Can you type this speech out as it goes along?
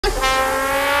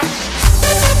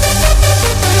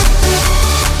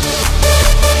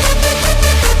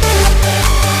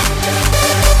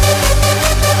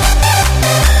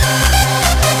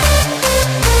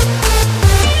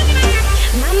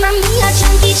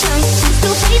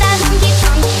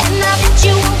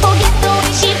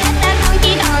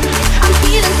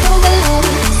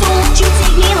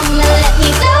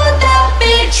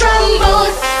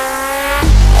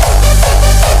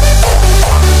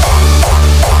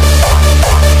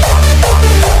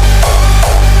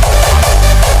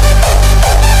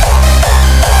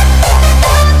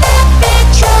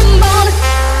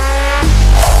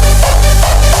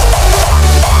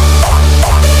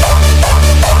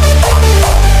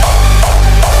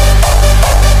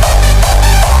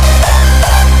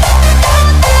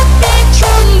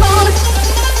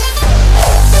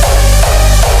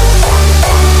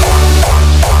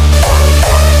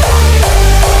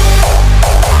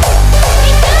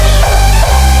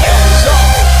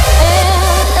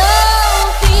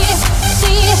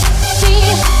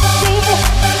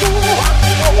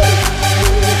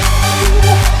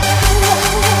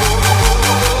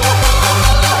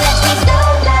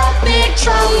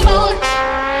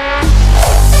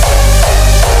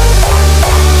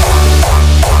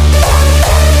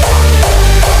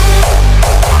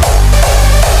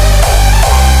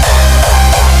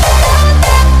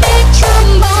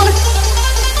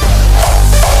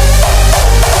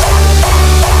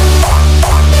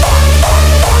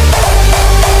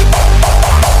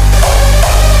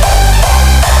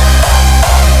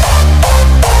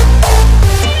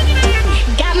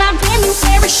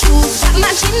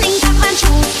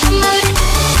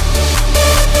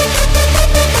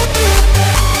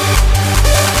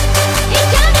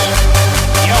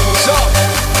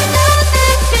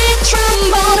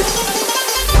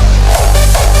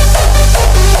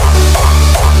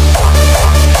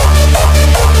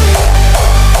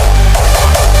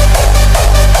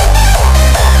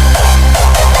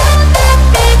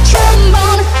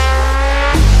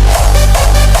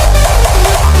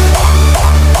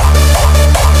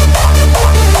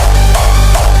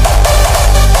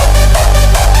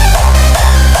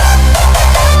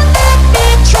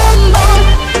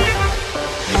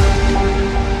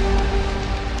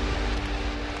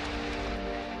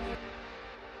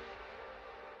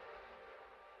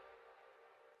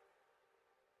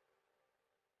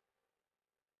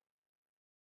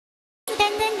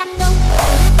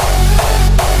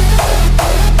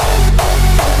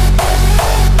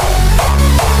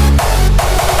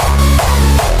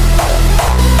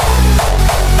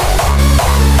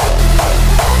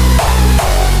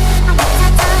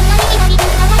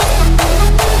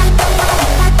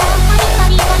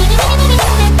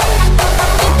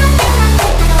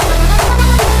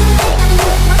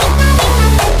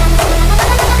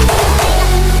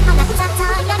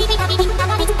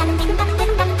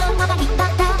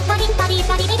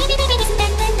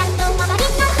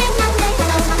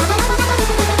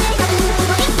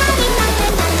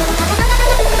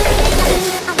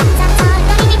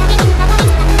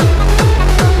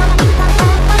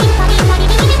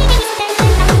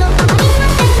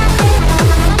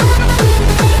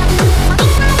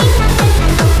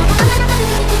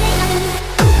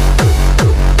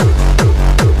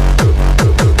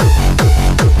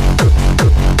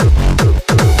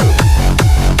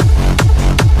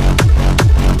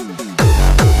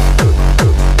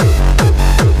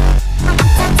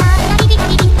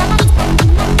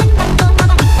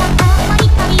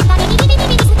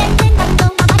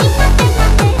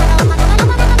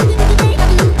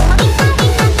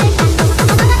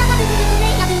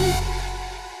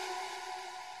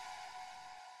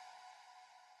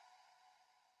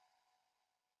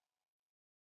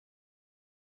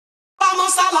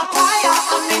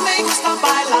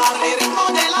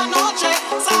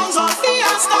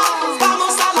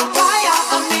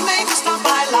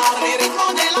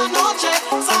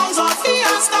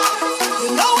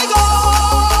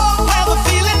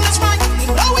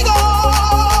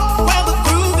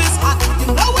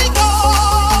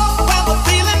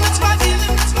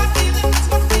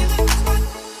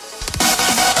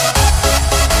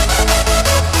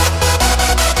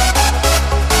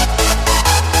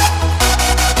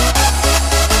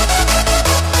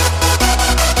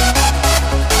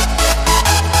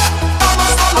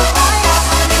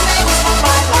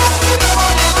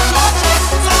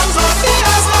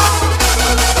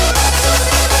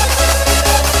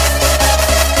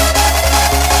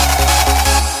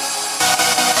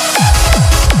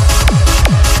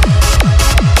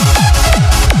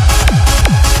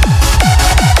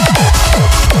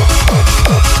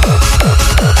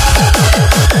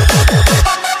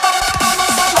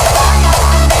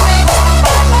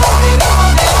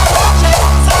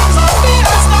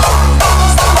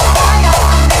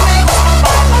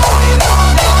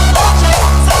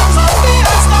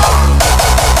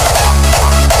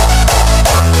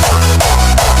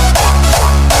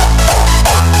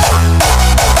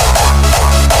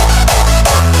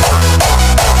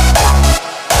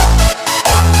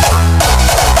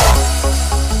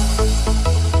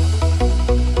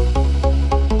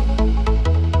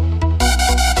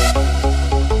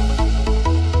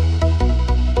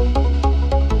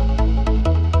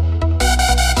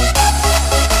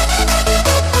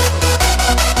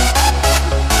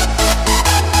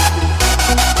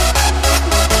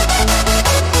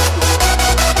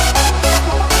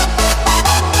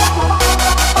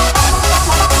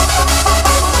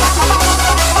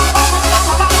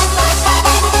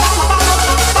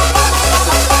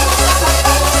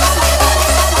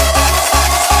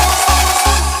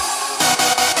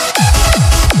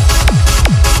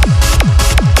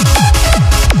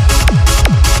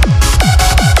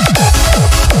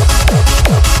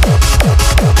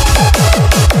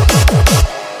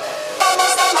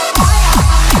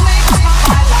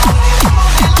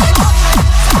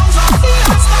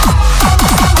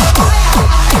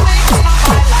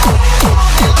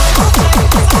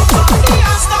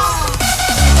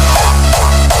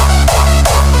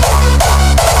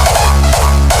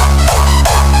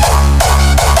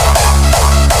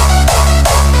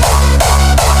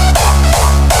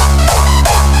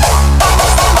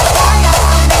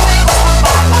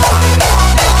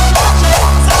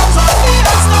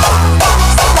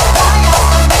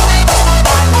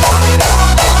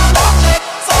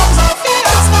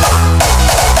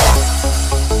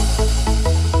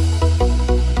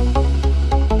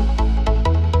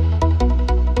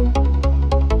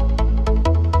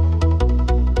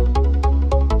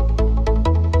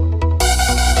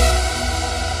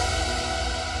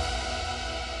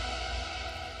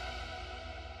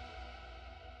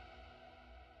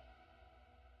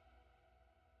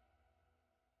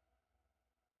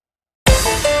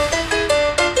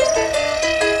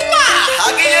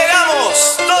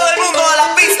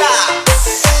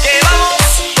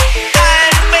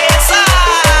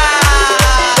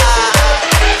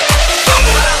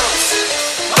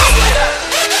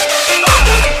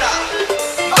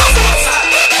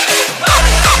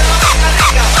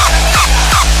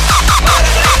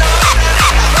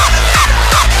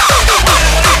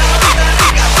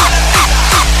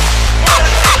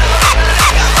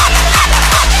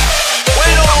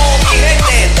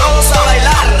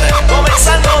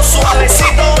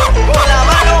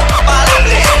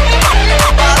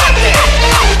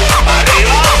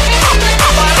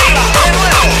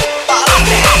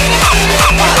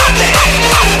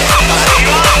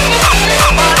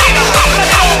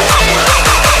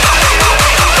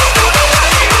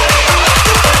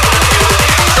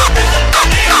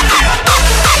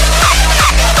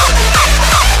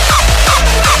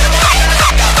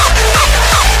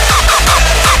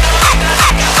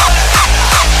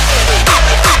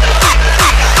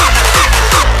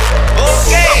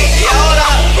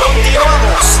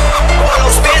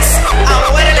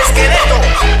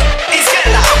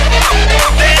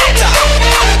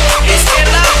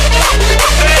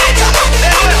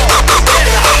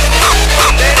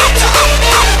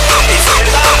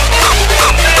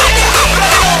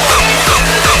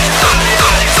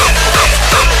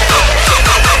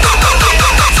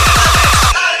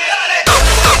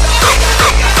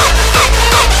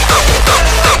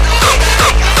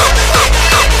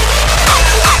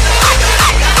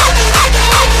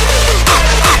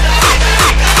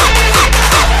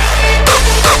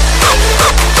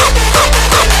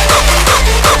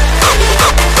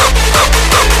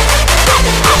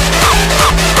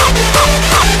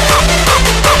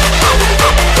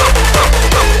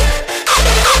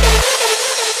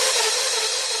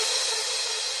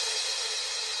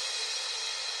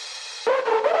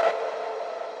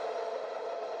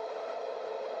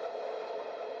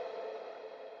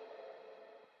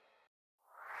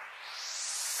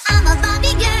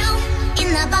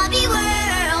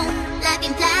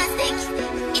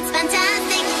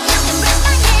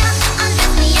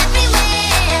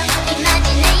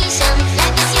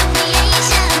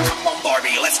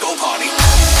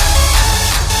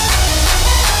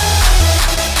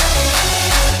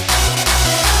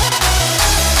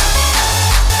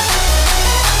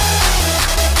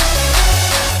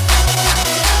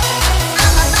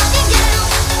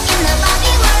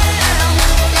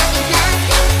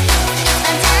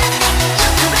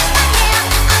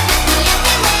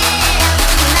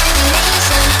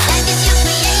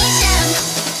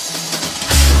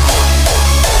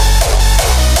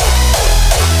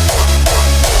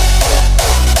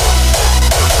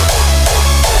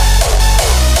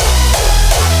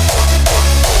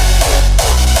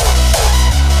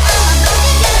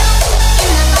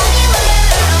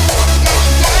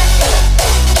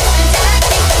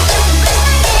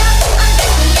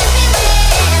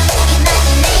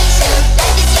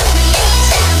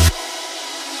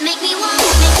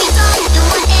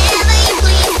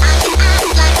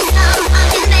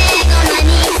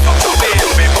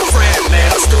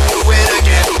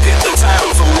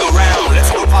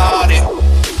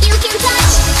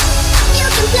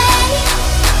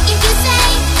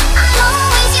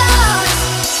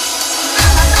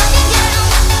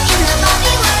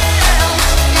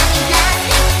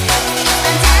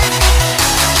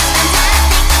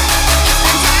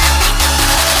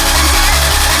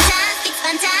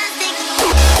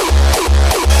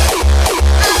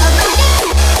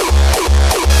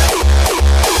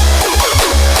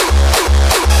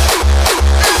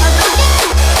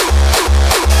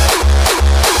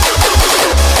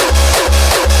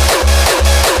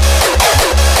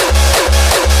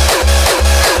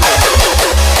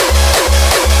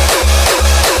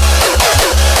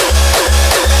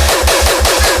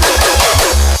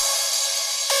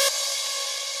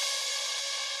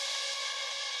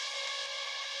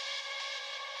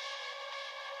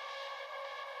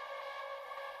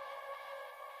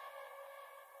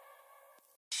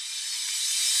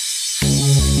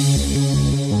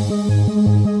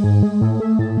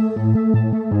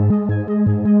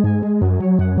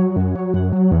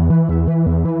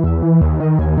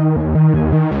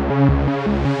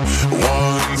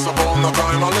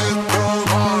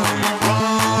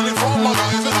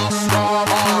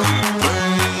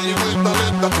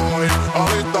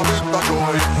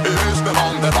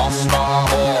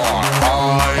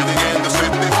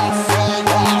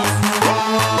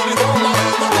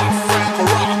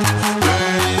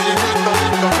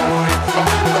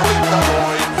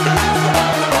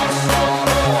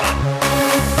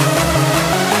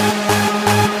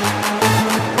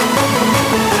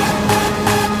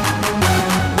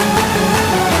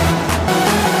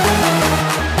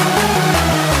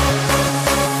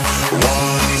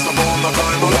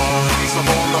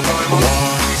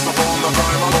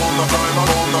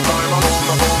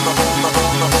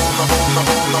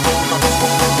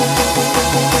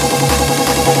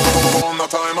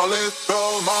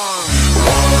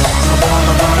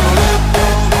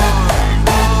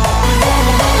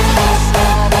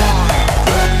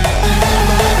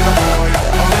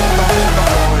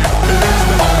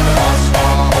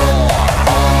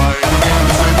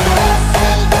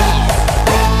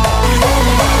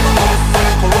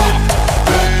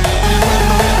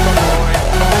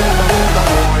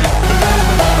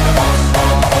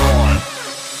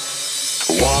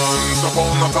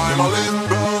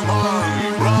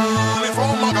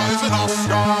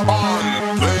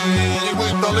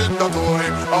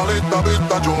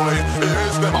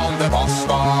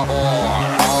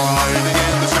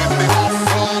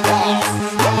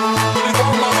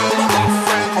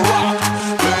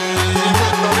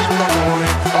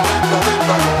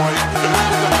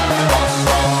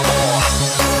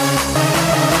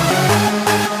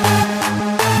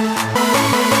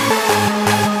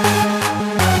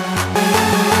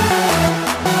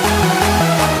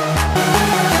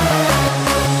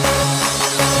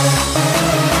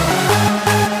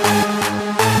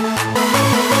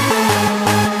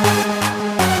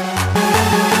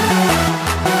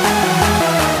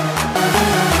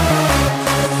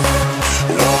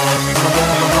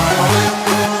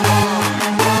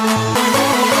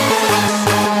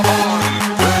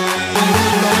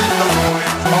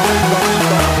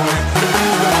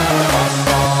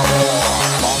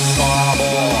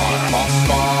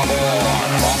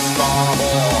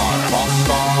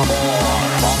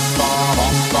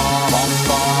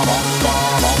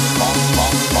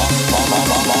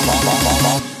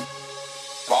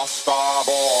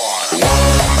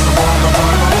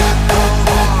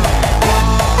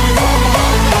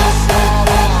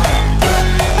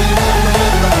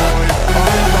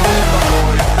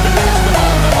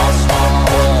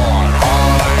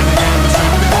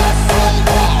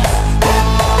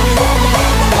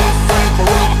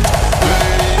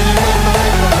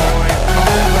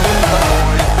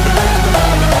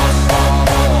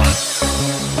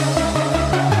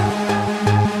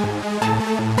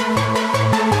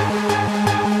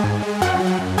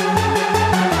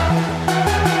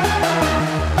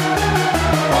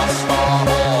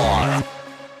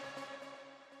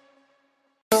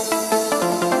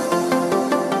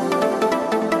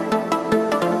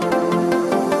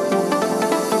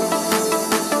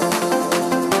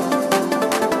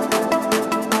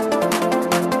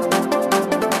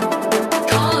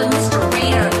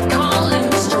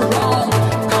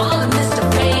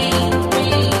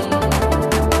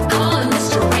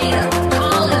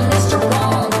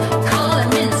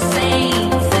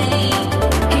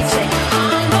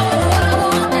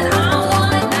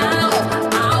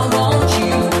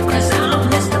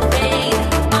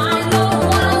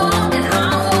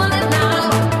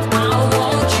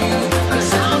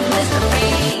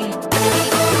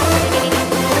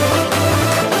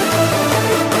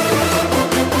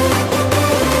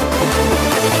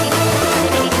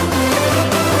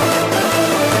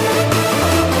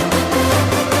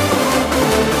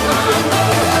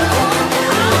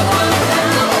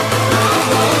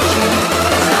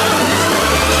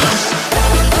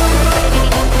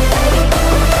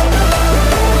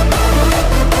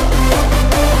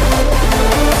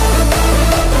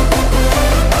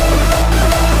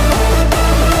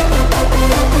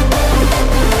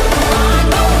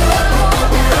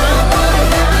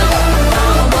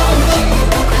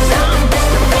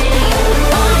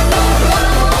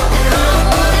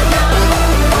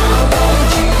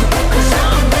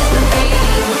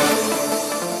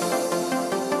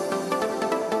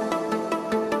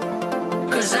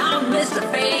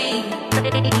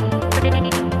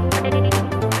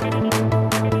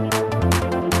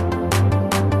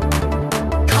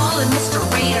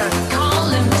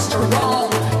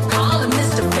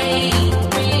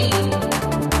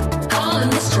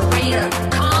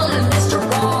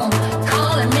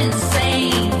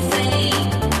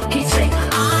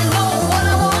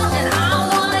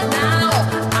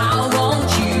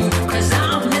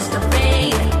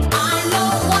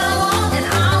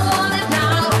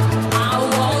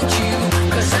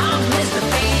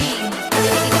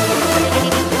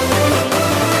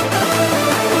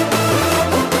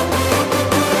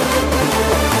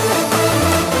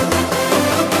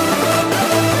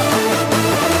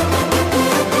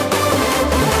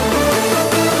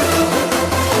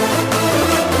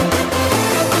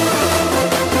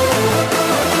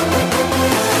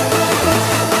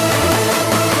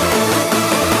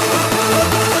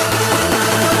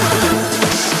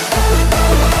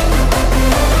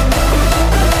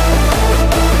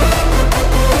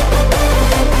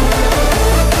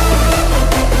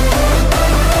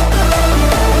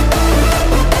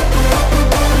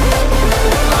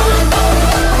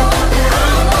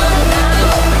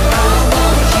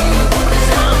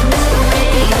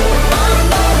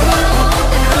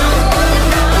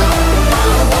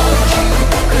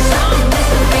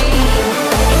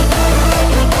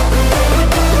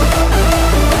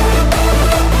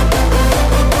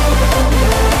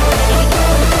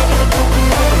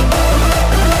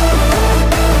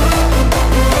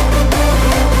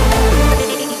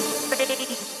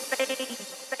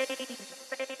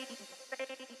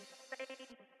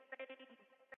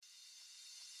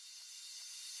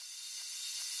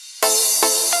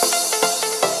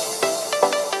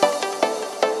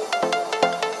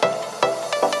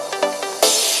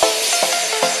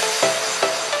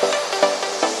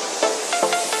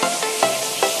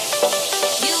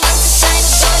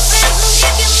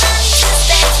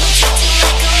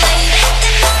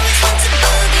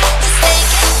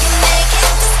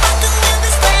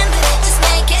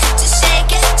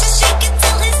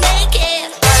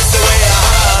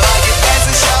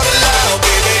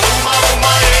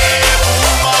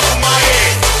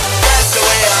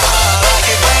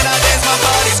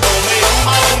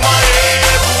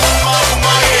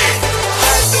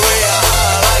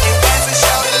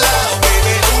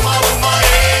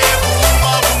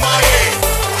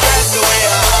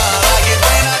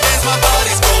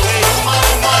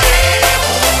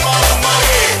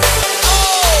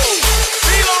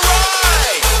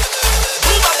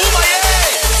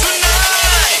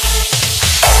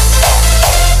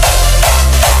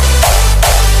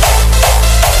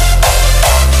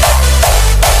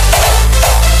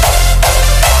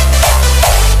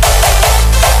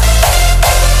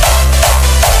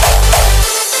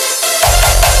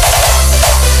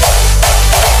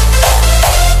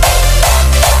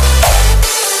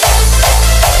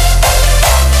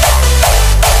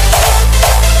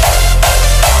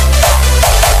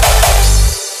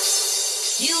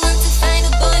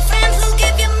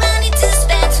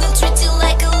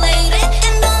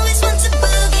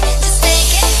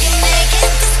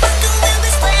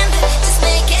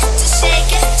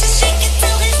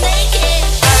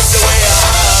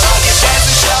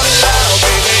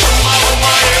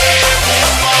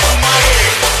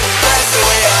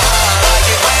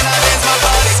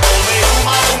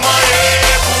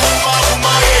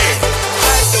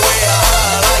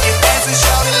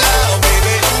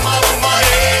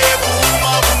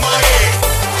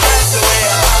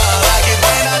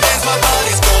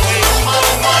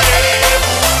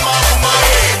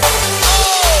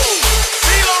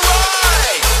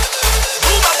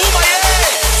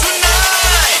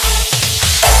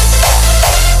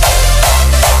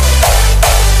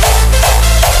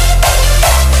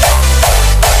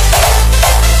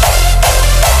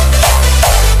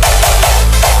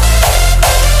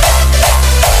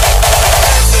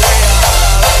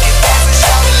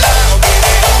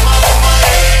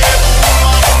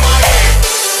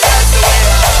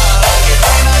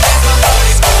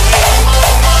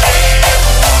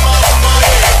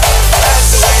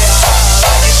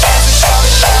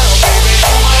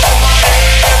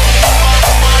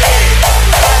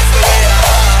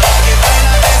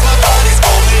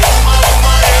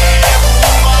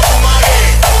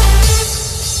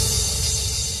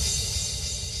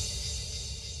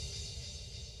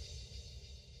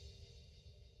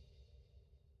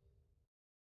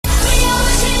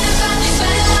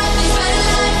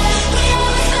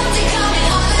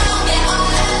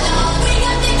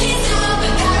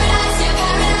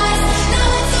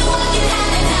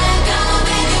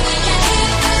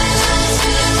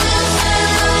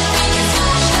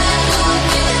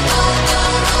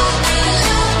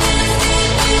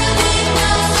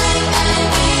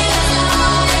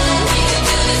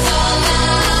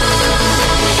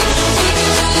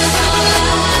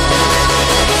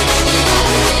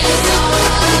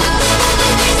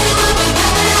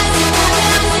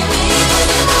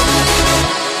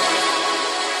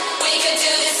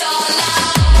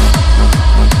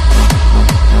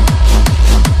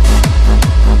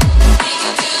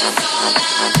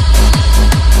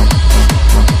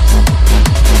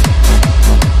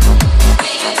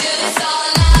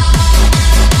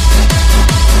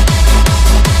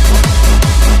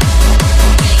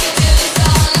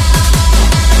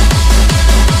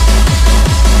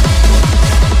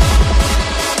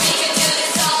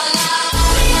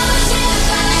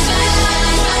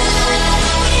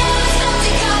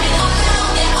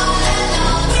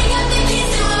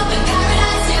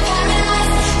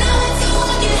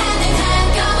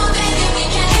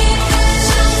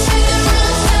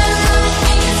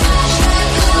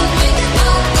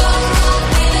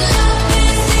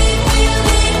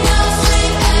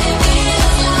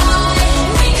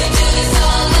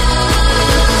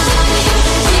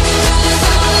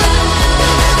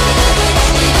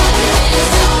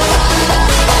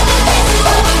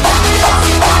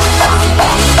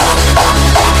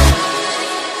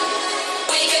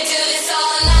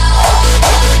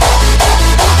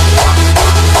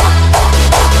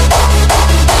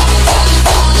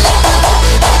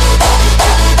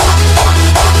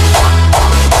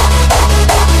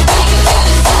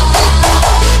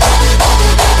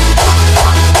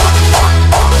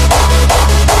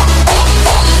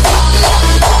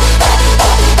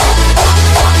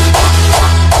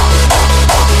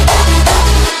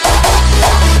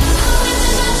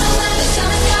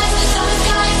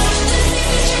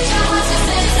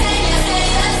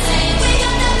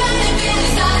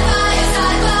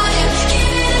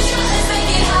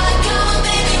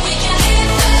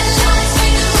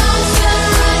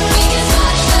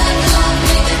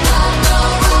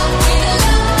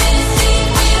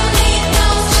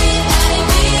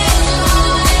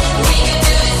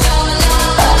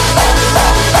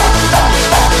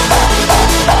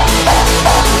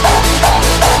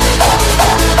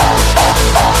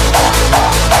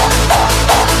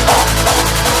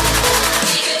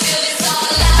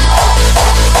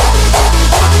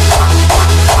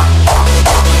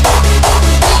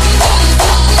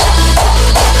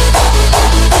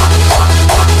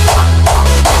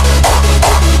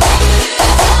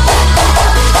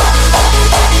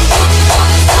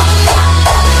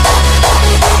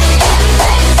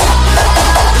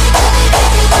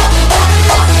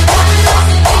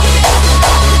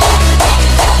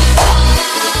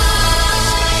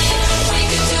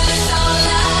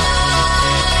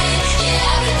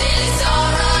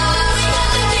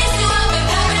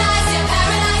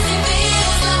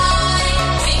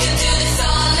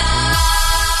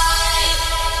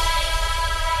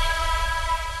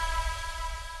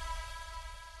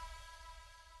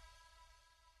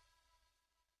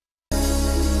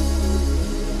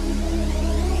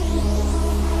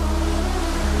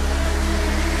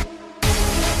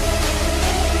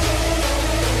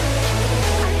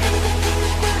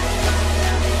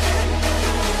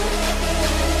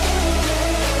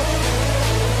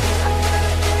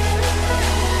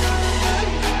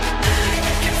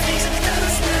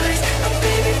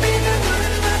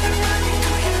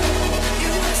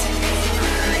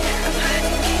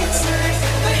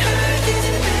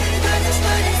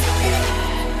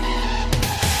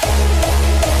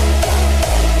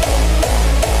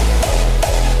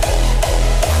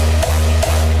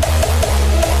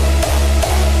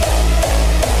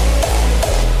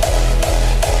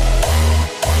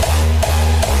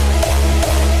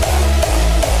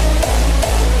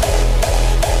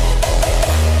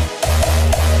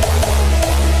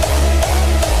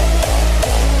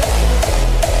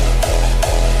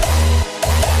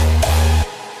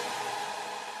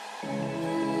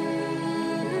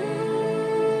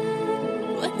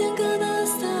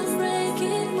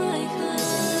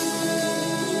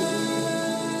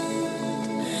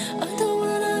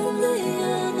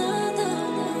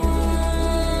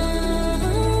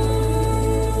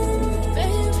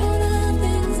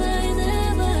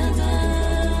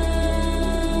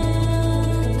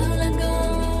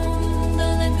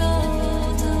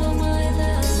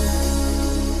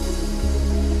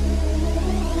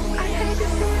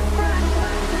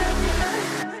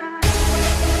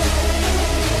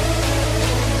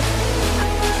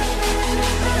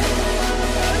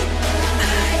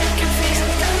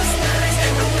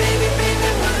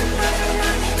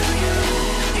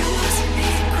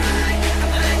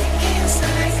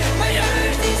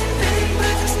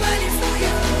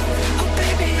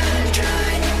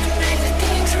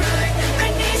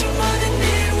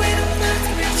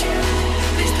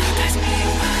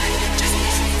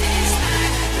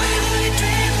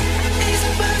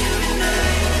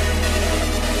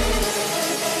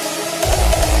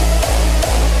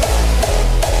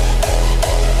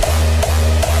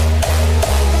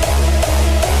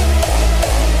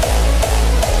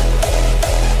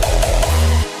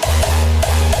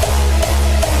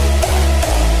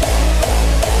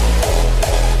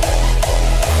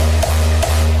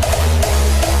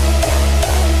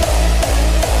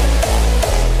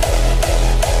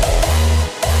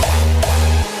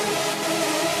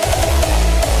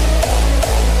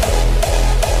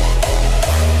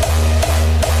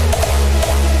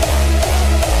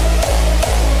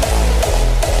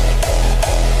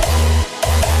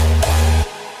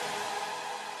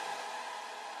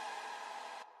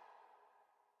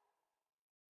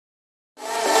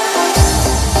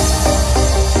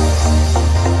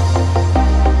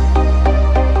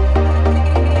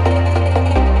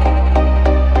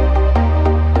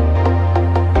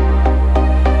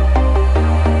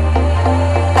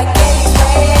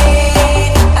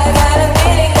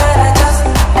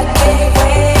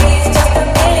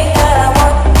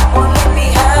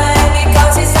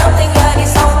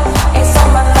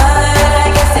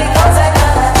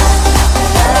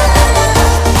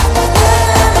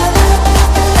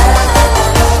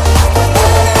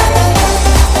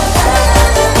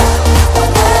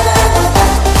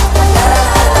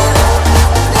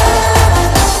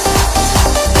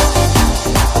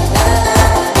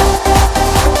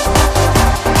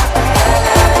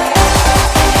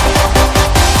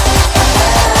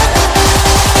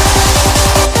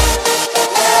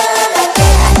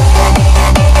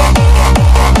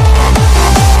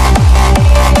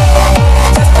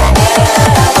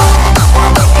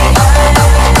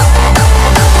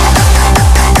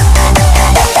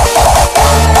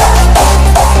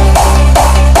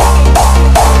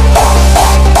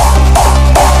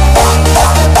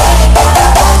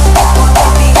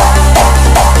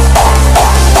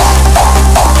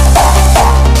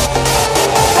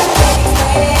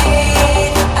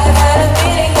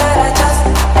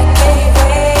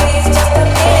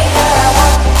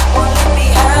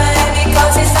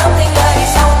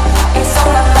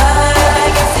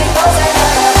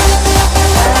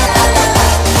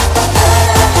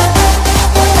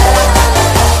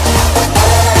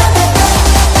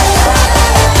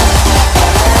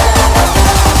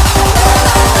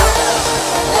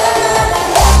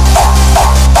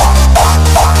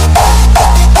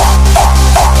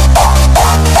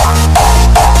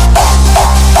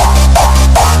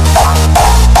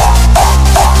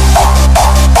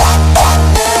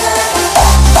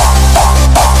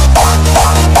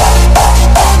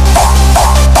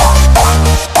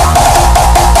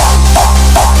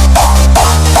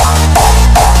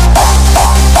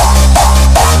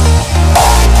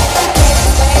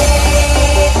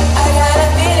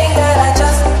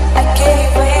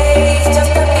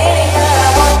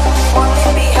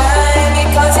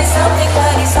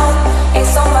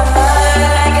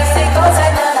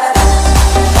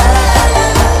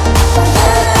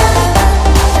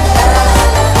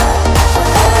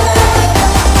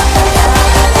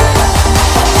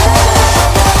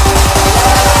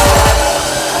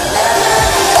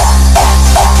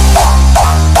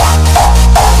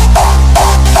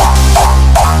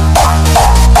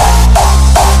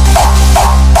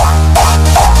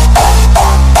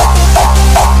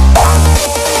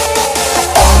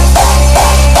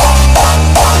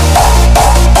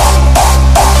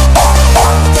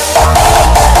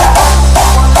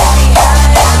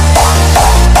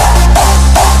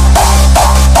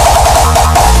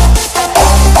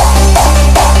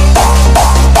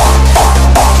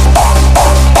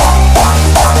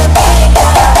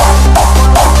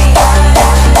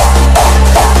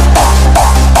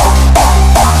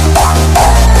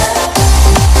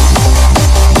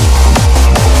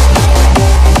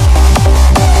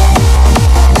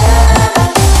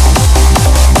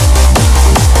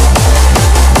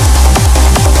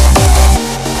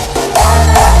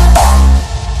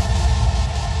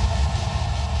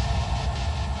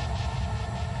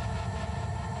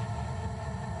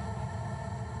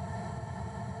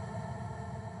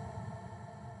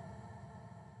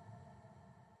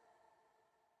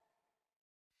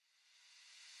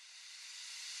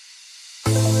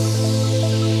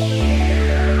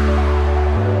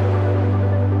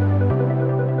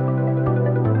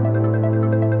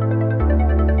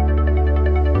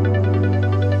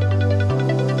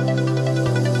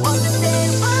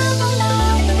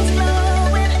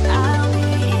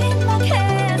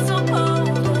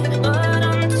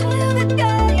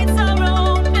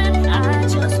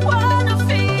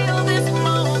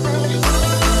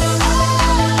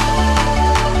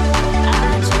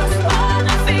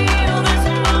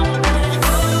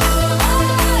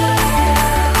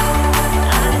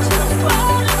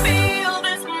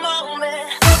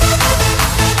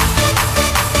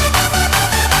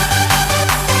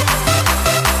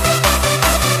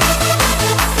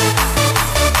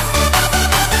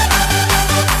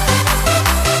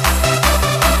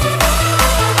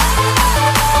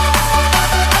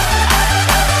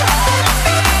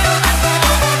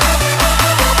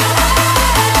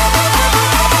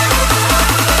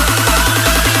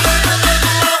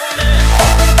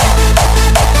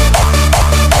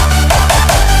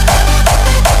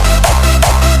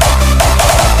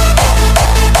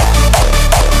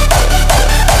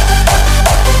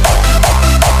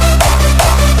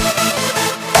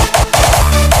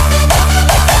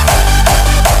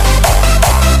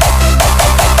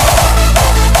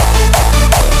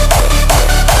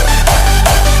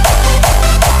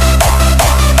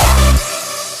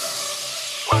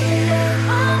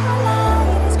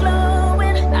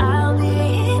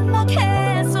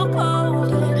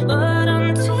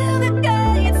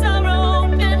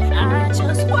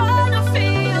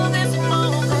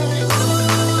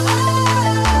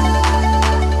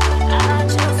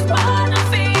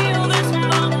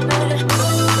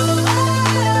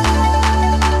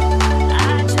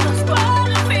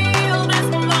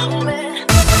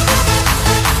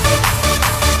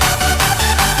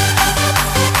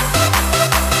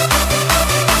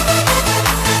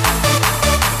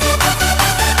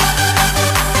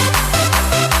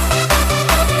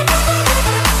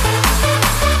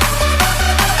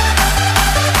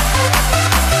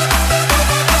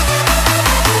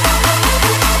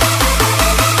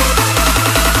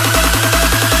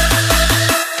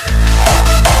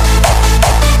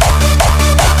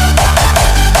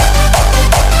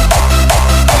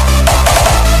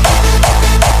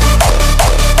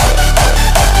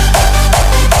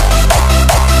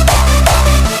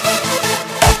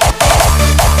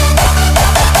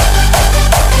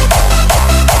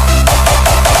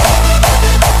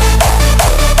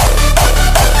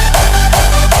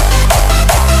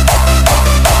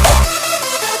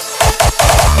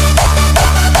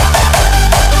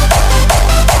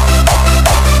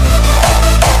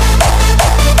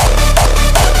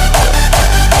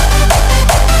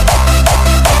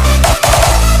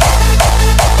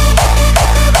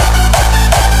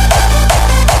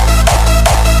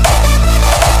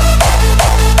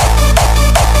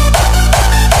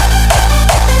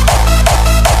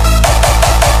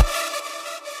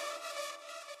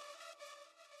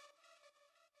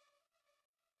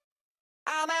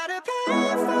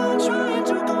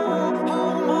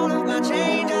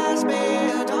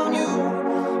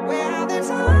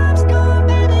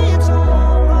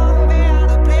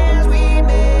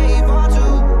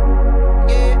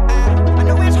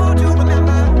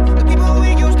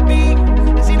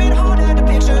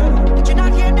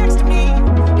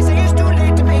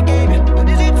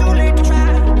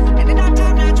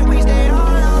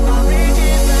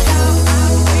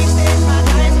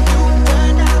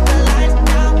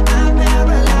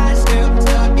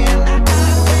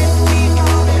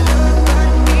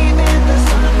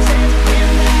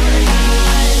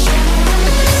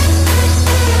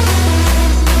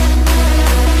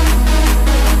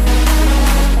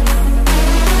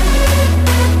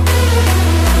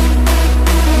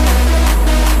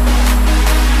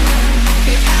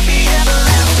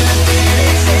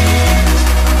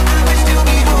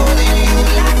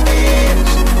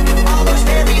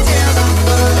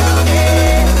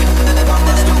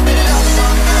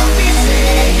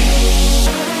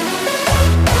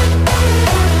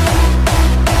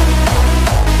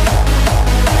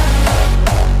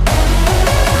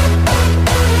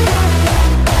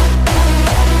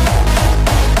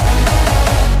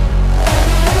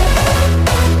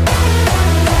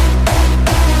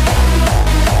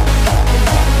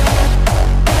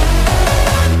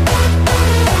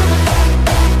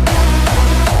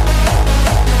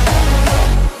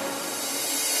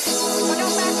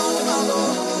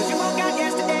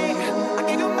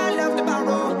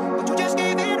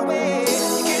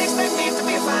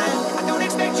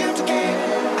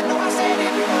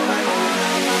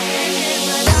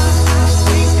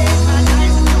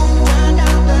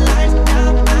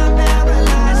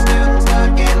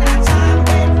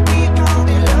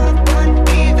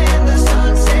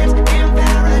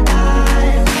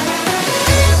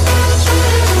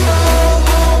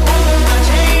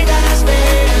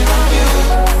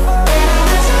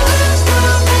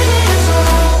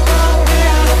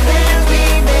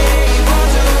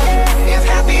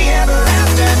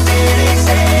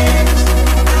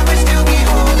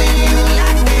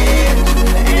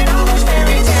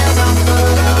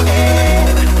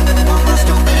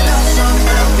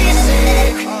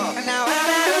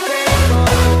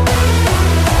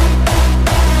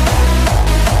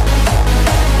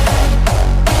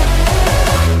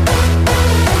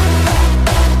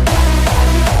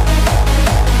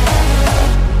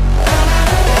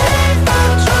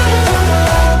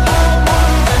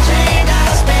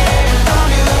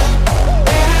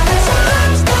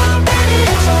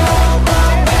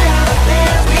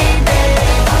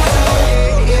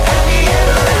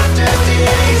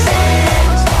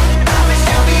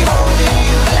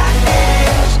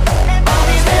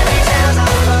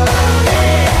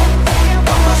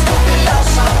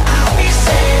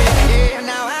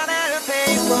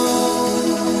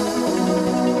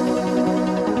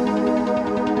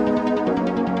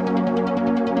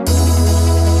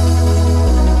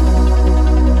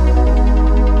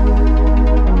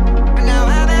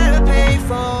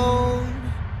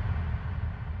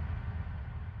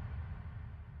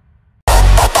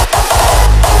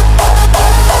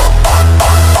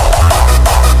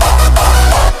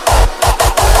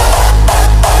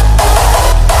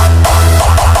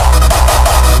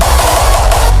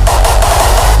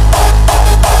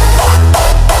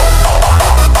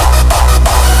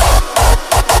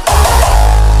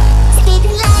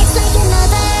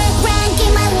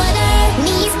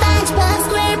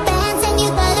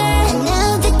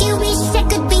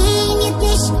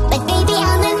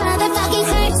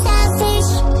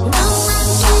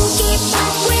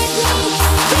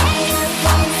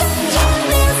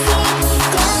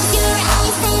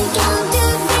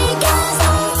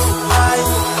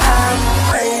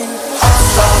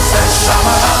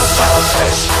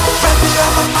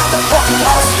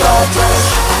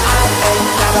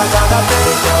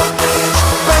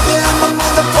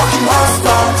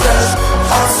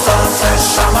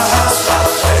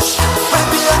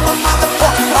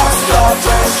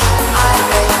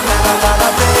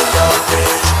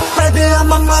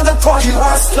motherfucking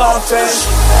hardstyle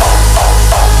fish.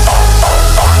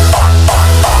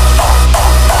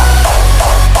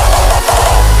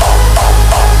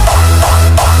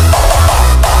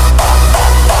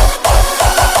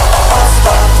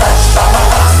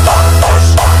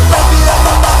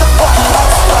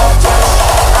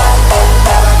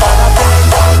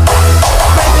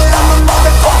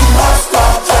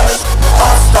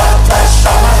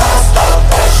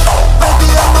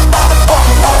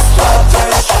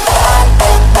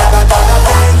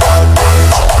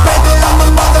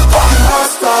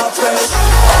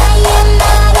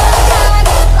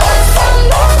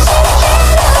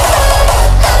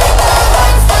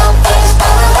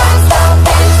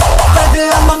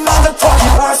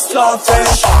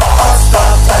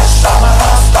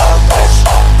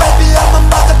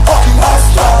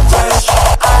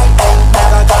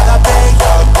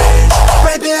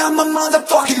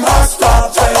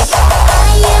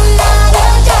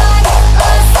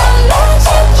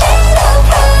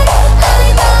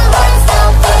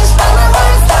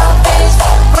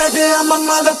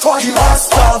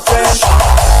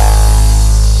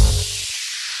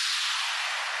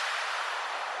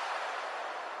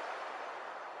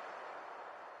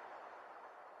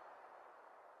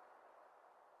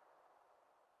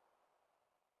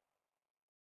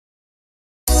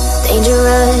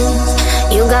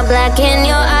 got black in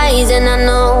your eyes, and I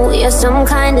know you're some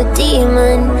kind of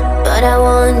demon. But I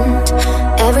want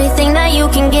everything that you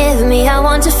can give me. I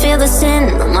want to feel the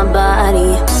sin on my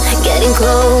body, getting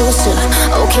closer.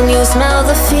 Oh, can you smell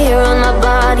the fear on my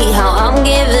body? How I'm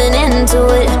giving into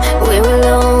it. We're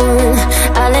alone,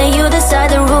 I let you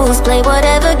decide the rules. Play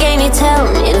whatever game you tell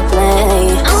me to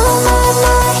play. Oh my,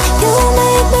 you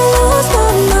make me lose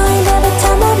my mind every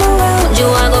time I'm around you.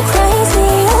 I go crazy.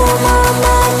 Oh my,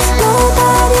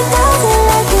 nobody does it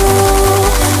like you.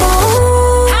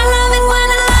 Oh, I love it when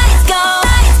the lights go,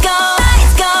 lights go,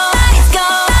 lights go, lights go,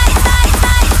 lights, lights,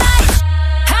 lights, lights.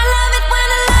 I love it when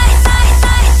the lights, lights,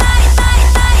 lights, lights,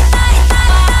 lights, lights, lights,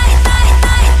 lights, lights,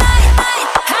 lights, lights,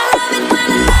 lights. I love it when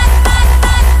the lights, lights,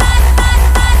 lights,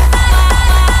 lights, lights,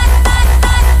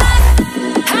 lights, lights.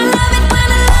 I love it when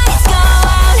the lights go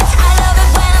out. I love it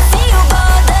when I feel you go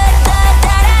da da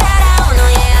da da da da. Oh no,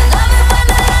 yeah, I love it when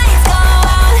the lights go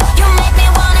out. You make me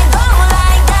wanna go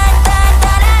like da da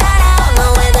da da da da. Oh no,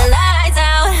 when the lights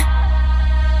out.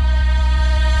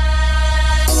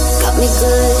 Got me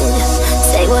good.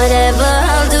 Say whatever,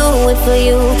 I'll do it for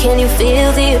you. Can you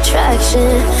feel the attraction?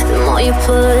 The more you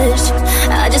push,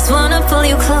 I just wanna pull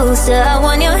you closer. I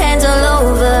want your hands all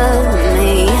over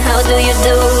me. How do you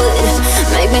do it?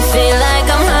 Make me feel like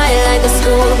I'm high, like a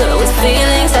schoolgirl with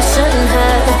feelings I shouldn't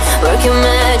have. Work your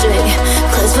magic,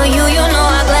 'cause for you, you know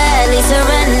I gladly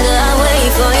surrender. I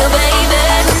wait for you, baby.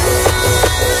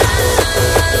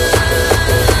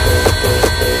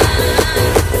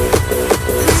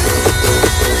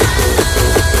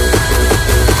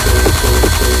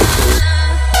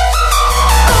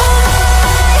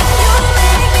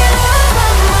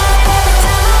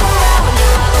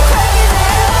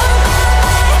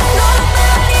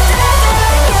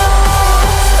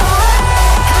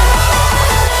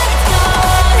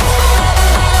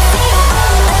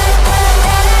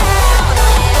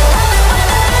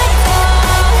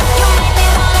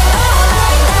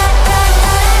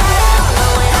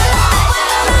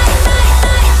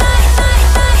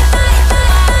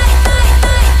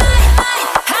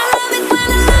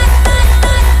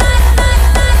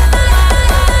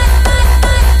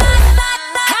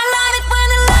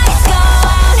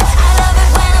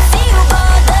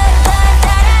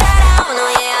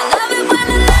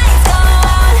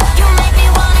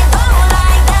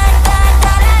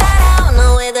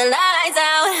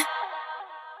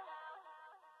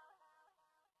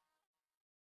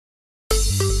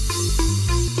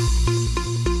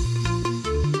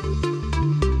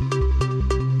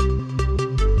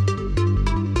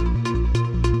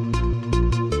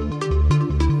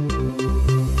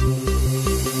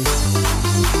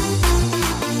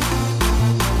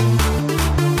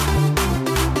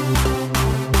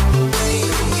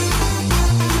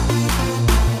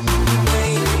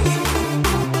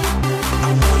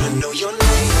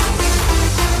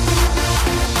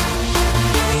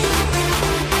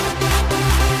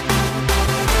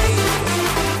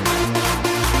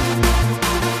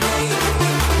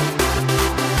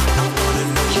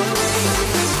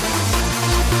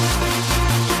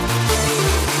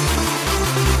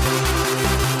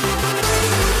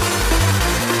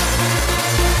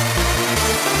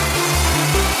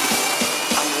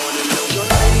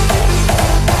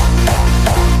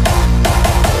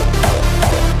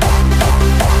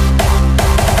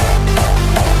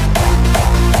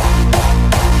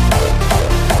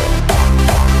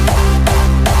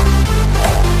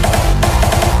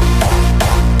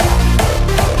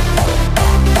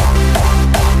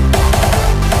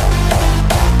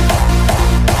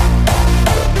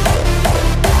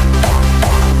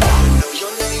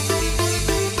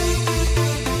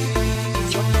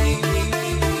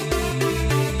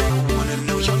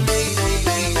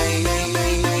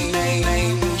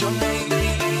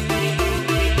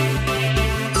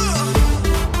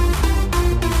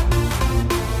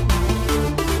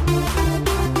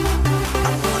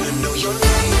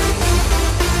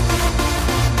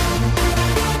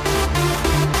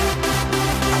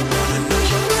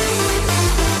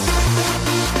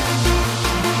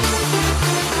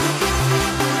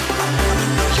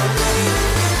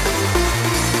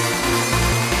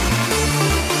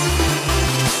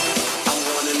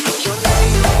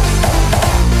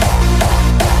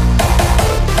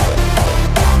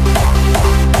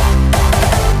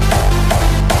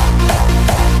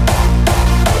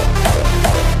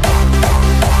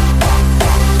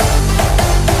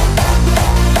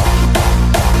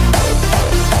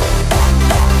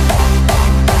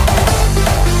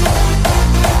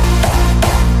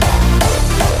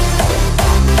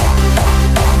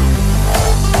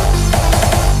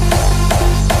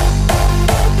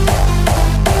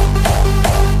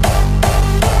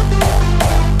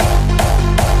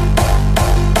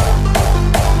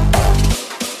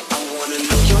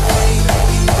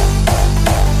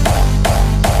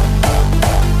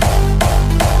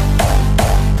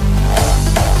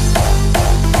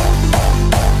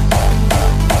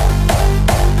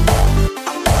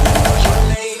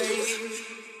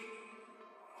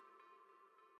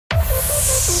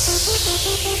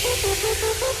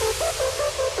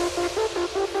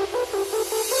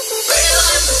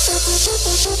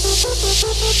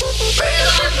 You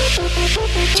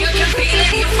can feel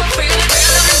it, you can feel it,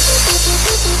 rhythm.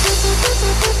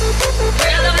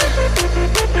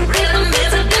 Rhythm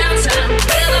is a dancer.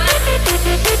 Rhythm.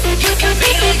 You can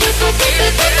feel it, you can feel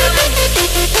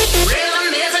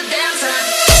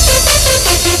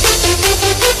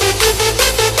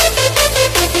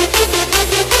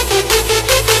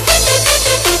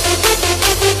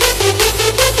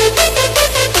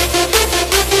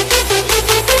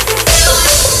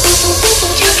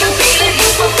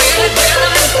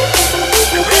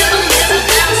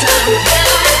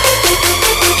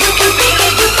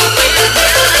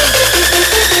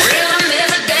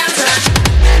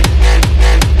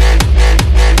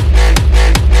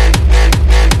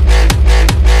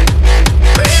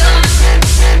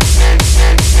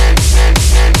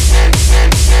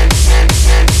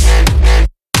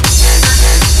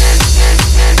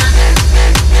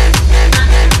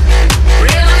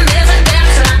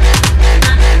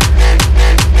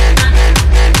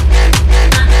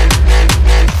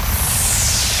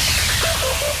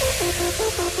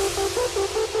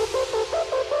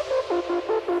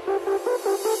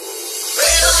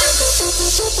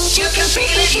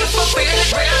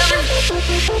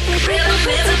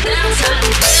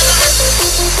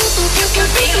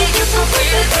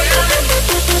it, rhythm.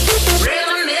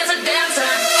 Rhythm is a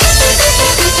dancer.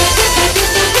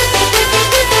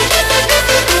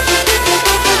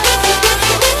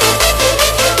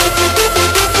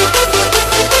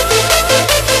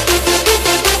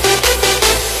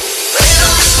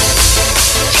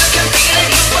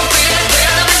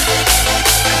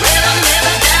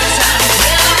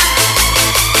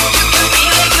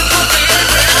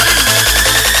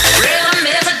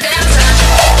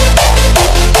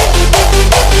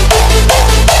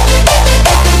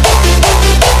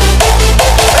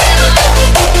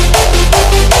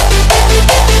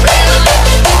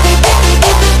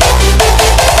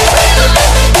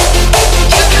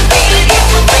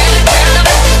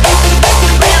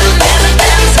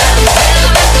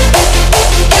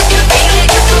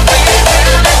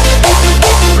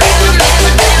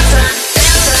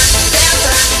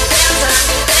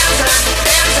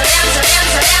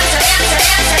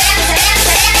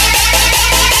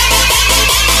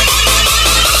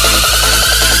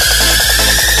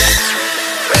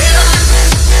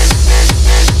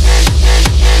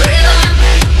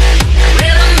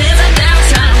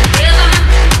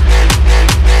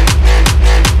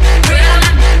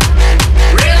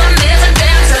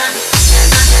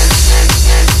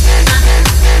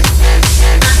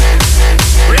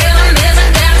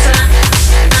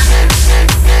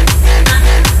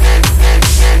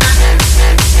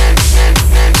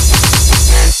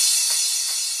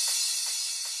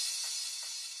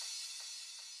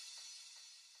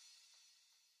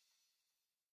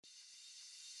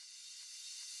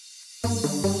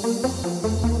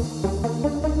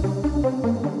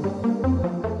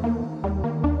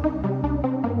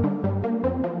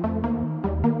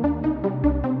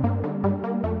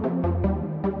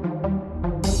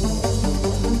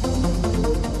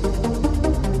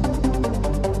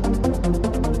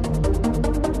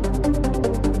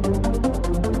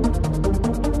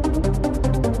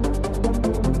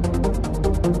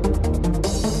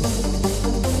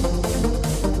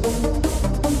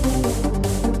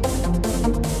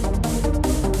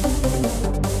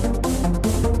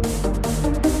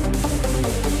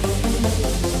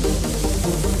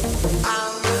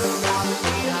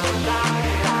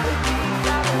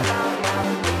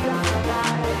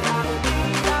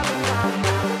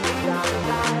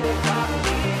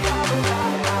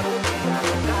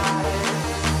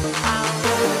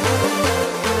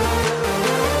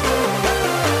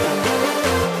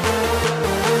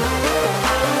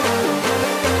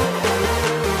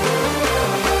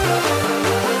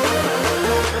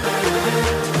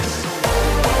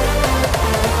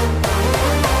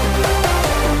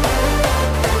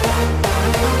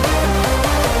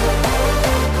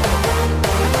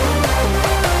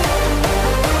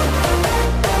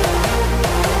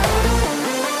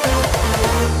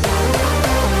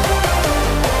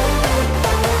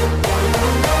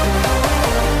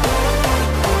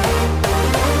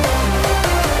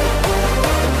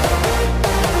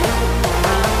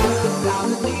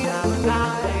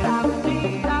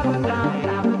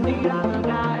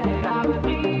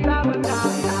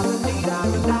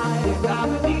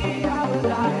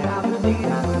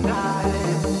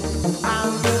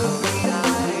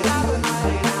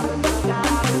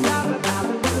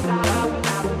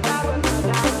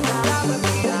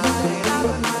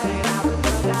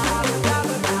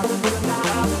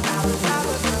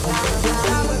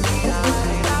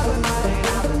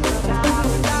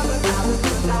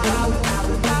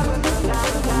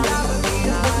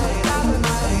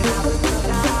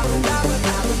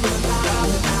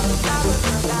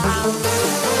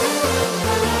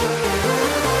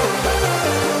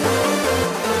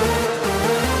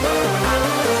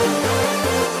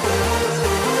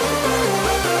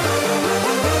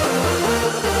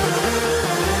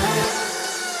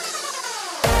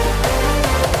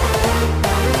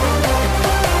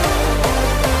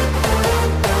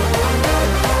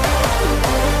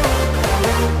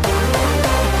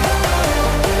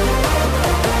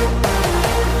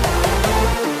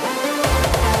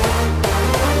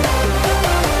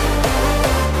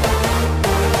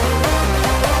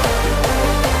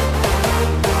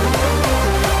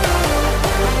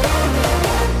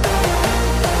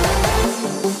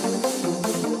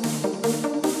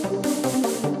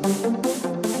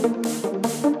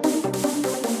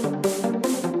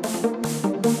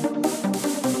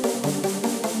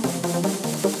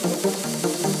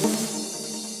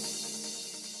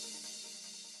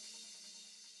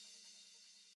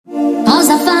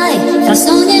 Cosa fai tra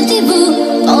sogni e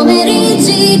TV?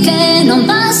 Pomeriggi che non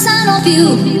passano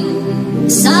più.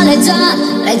 Sale già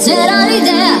leggera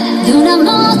l'idea di una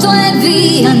moto e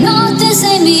via. Notte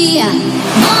sei mia,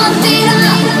 morbida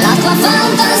la tua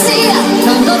fantasia.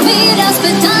 Non dormire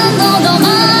aspettando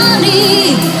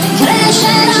domani.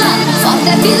 Crescerà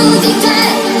forte più di te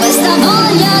questa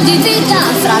voglia di vita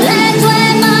fra le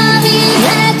tue mani.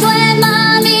 Le tue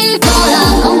mani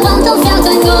vola con quanto fiato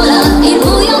in gola. Il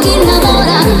buio ti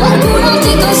innamora, qualcuno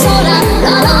ti consola.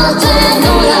 La notte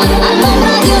vola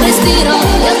all'ombra di un respiro.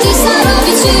 Io ti sarò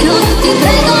vicino, ti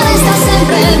prego resta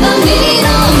sempre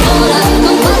bambino. Vola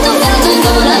con quanto fiato in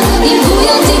gola. Il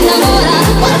buio ti innamora,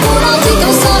 qualcuno ti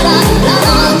consola. La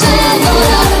notte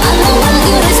vola all'ombra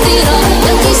di un respiro.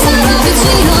 Io ti sarò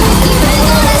vicino, ti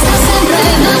prego resta sempre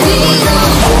bambino.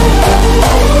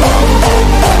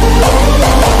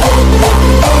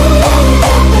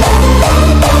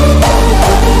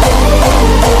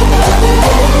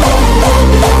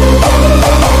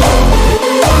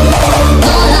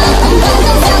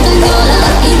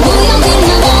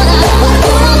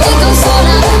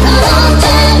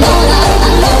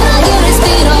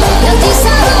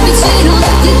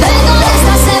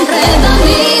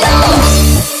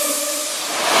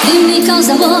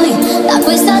 Cosa vuoi da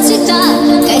questa città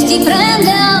che ti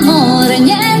prende amore,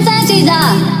 niente ti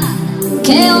dà?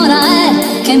 Che ora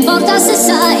è? Che importa se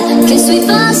sai che sui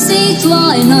passi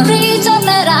tuoi non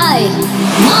ritornerai?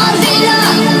 Mordila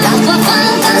la tua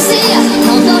fantasia,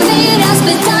 non dormire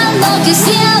aspettando che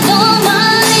sia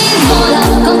domani. Vola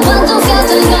con quanto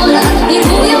fiato in gola, il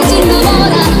buio ti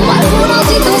innamora, qualcuno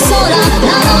ti consola.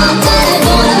 La notte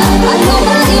vola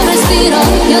all'ombra di un respiro,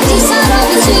 io ti sarò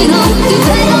vicino, ti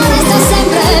prego resta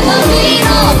sempre bambino.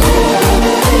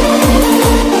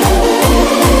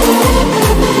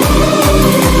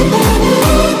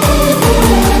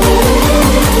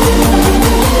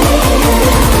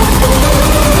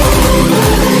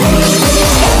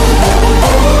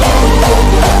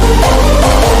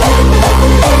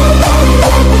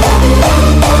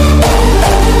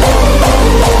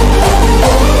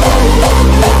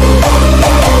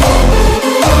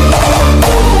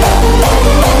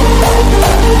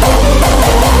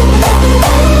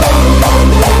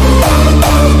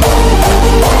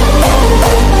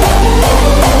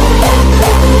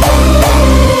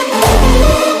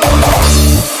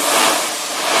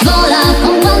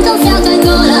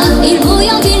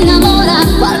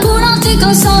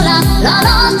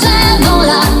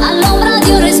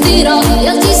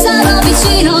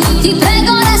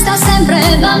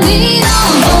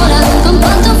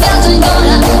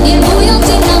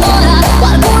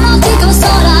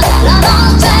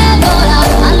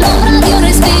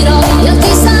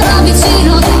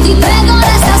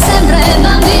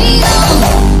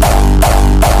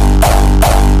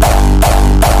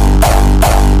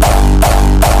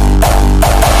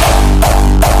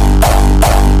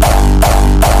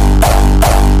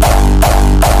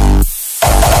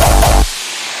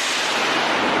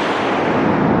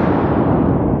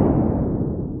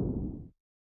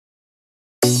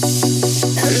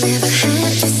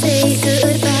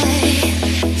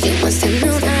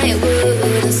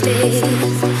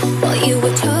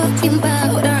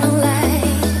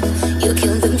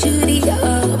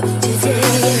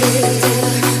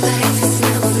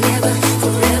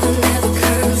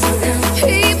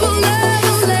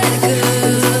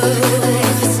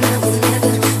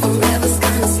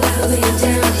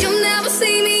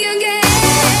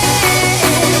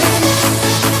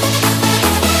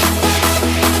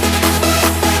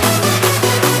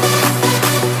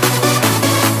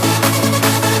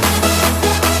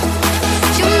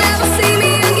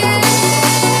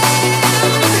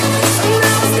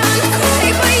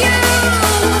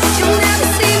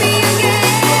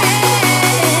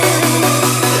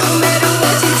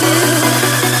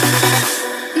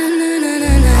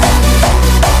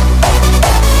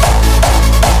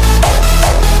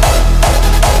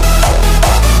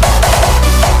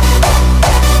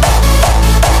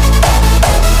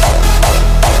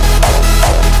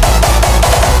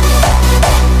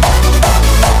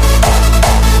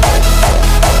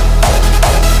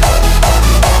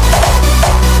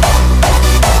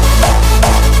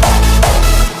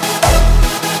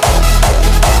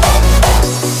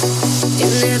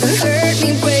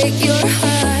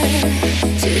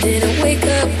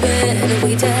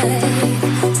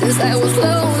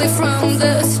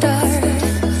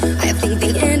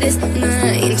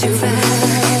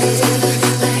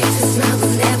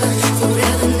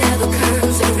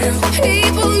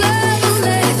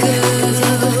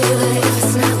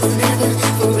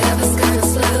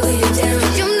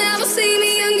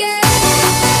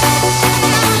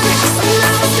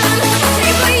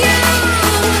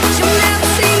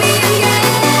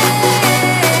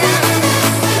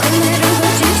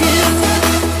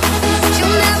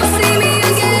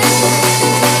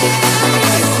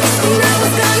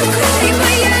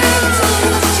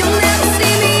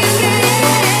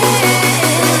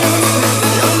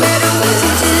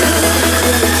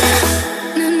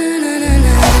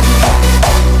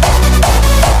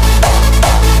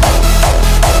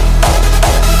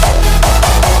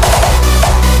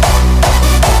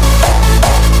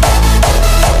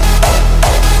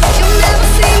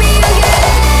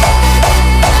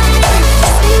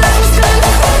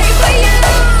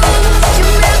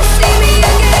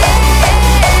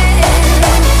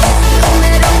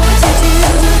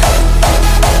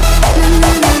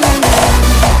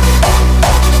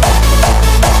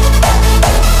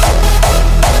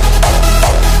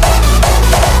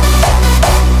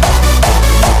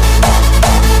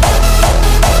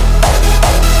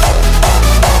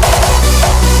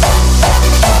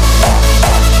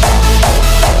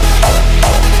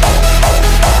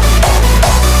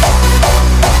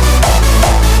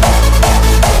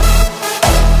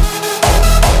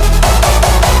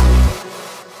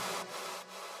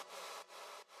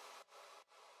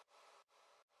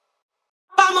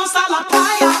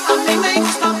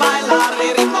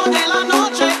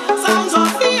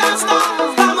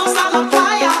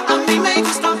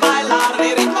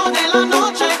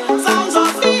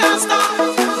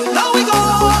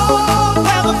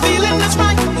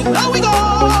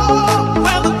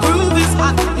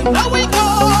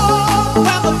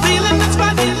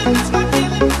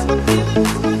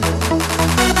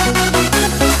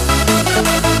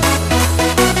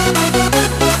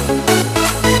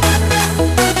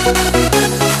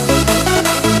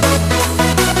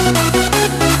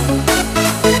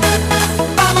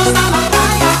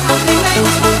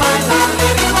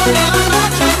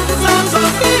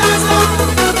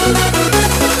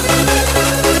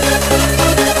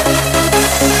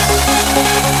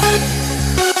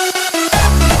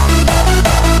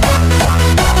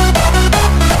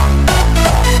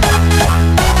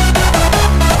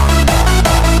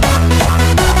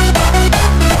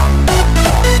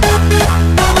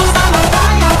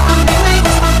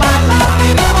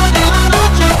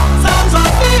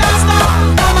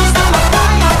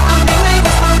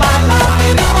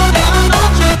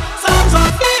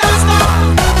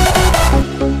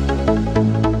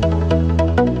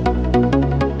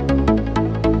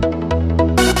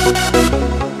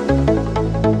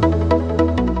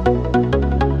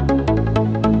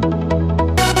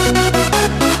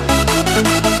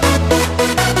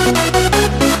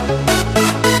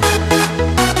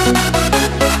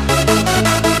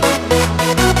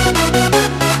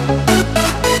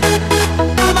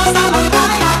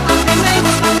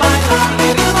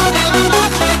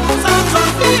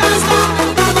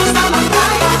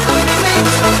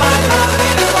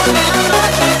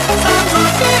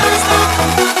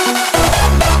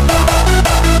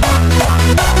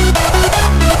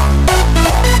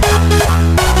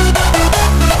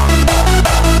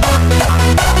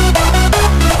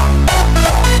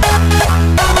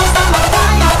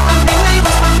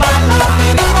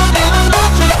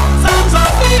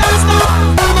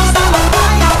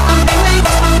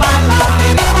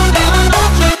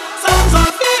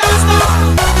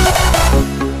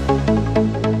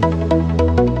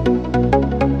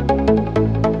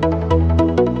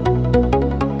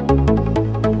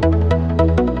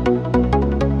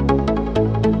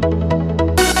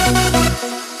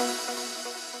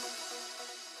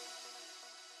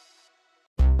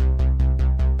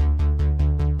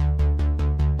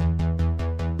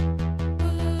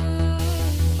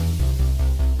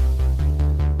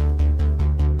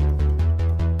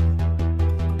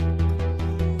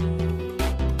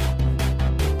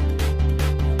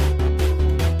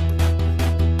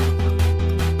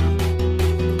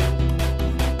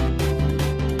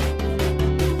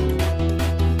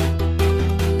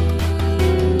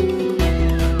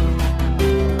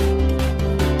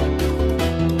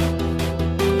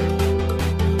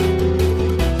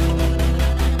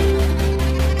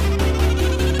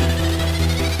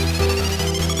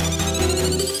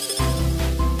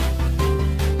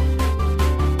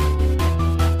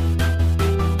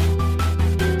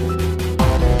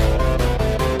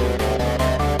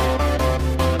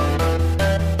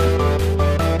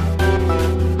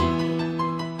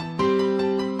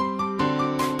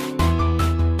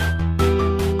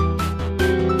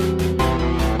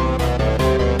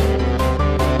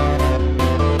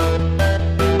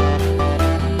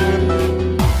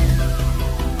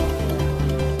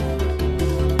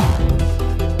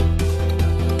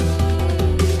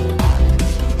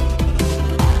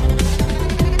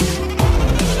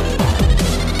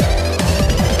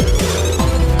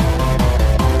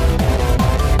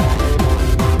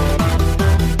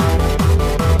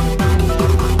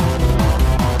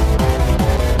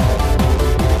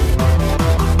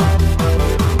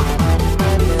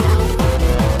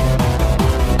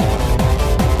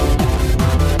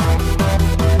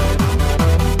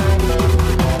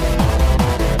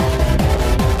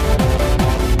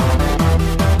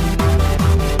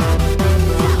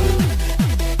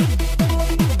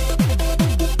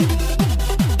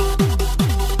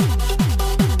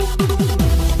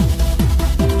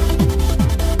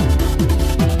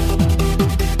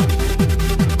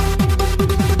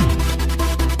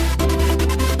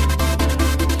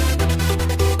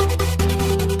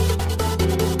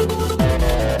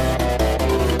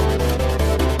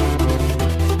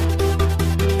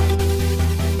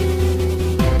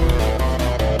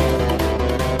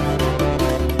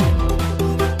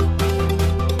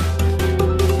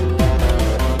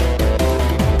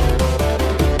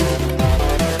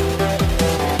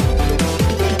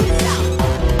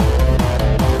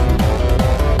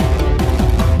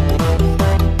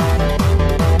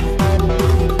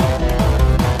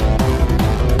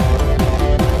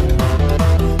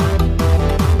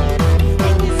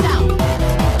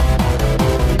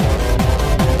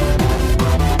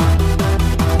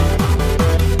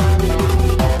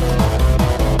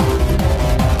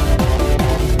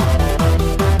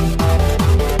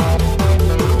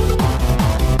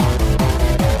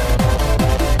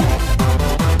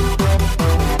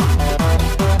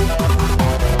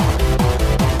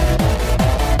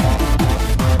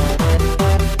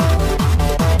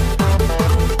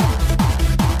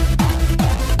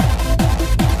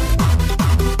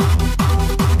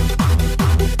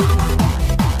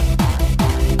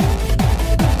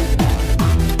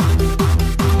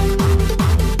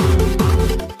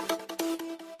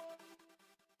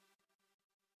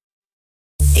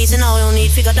 Easy now, you don't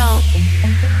need figure down.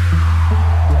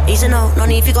 Easy now, no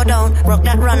need figure down. Rock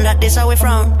that, run that, this how we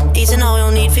frown. Easy now, you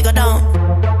don't need figure down.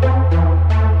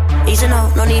 Easy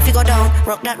now, no need figure down.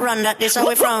 Rock that, run that, this how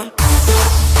we frown.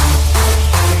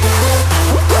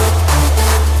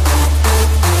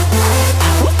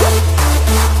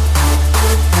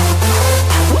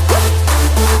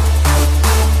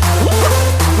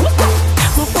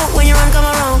 When you run, come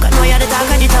around, know you're the talk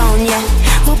of the town, yeah.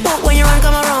 When you run,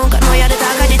 come around, know you're the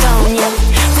talk of the town, yeah.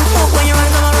 When you run,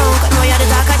 come around, know you're the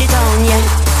talk of the town,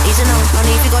 yeah. Easy now, no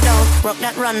need to go down. Rock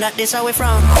that, run that, this how we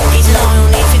frown. Easy now, no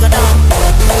need to go down.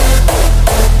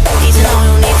 Easy now,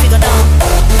 no need to go down.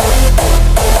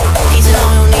 Easy now,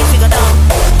 no need to go down.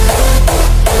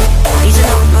 Easy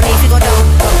now, no need to go down.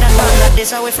 Rock that, run that,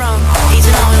 this how we frown. Easy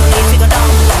now, no need to go down.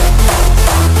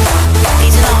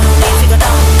 Easy now, no need to go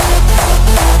down.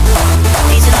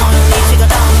 Easy now, no need to go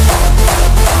down.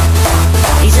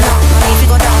 Easy now, no need to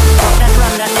go down. Rock that,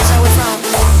 run that, this how we frown.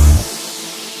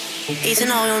 Easy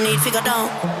now, no need to go down.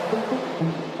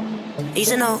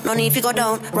 Easy now, no need to go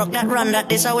down. Rock that, run that,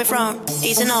 this how we frown.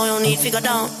 Easy now, no need to go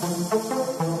down.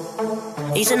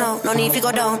 Easy now, no need to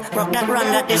go down. Rock that, run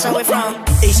that, this how we frown.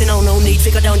 Easy now, no need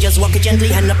to go down. Just walk it gently,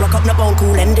 hand up, rock up, no bone.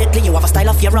 Cool and deadly, you have a style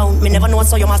of your own. Me never know,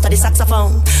 so you master the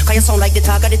saxophone. Cause you sound like the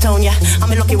talk of the town, yeah. I'm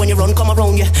lucky when you run, come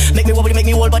around, yeah. Make me wobbly, make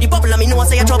me whole body bubble. I mean, no one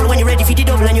say you're trouble when you're ready for the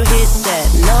double and you hit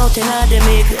that. Nothing I the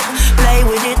make play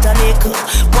with it a little.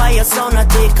 Why you so not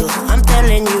tickle? I'm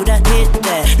telling you that hit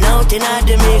that. Nothing I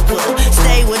the make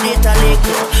stay with it a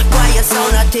little. Why you so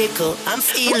not tickle? I'm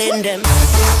feeling them.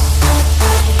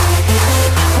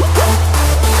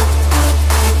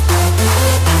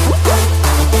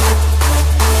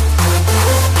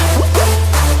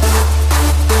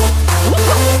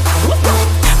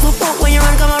 When you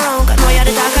run, come around, know you're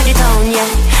the talk of the town, yeah.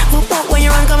 When you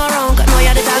run, come around, know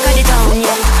you're the talk of the town,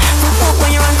 yeah.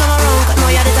 When you run, come around, know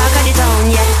you're the talk of the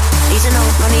town, yeah. Easy now,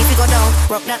 no need to go down.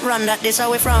 Rock that, run that, this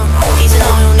how we frown. Easy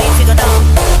now, no need to go down.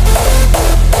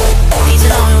 Easy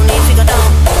now, no need to go down.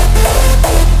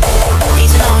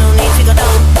 Easy now, no need to go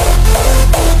down.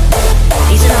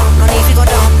 Easy now, no need to go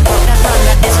down. Rock that, run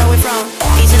that, this how we frown.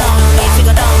 Easy now, no need to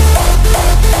go down.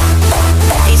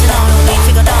 Easy now, no need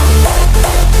to go down.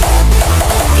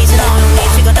 Easy now, no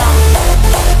need to go down.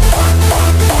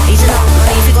 Easy now, no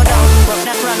need to go down. Rock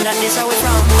that, run that, this how we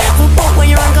frown. When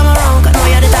you run, come around, know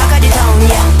you're the talk of the town,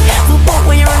 yeah.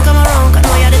 When you run, come around,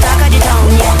 know you're the talk of the town,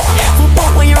 yeah.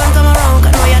 When you run, come around,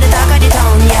 know you're the talk of the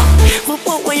town, yeah.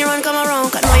 When you run, come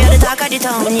around, know you're the talk of the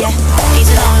town, yeah.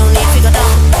 Easy now, no need to go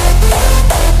down.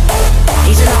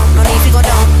 Easy now, no need to go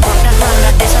down. Rock that, run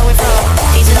that, this how we frown.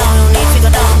 Easy now, no need to go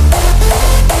down.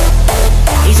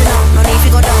 Easy now, no need to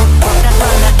go down. Rock that,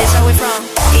 run that, this how we frown.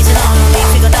 Easy now, no need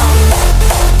to go down.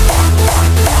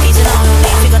 Easy now, no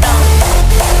need to go down.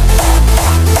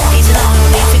 Easy now, no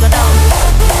need to go down.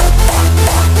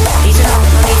 Easy now,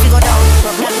 no need to go down.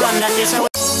 Rock that, run that, this how we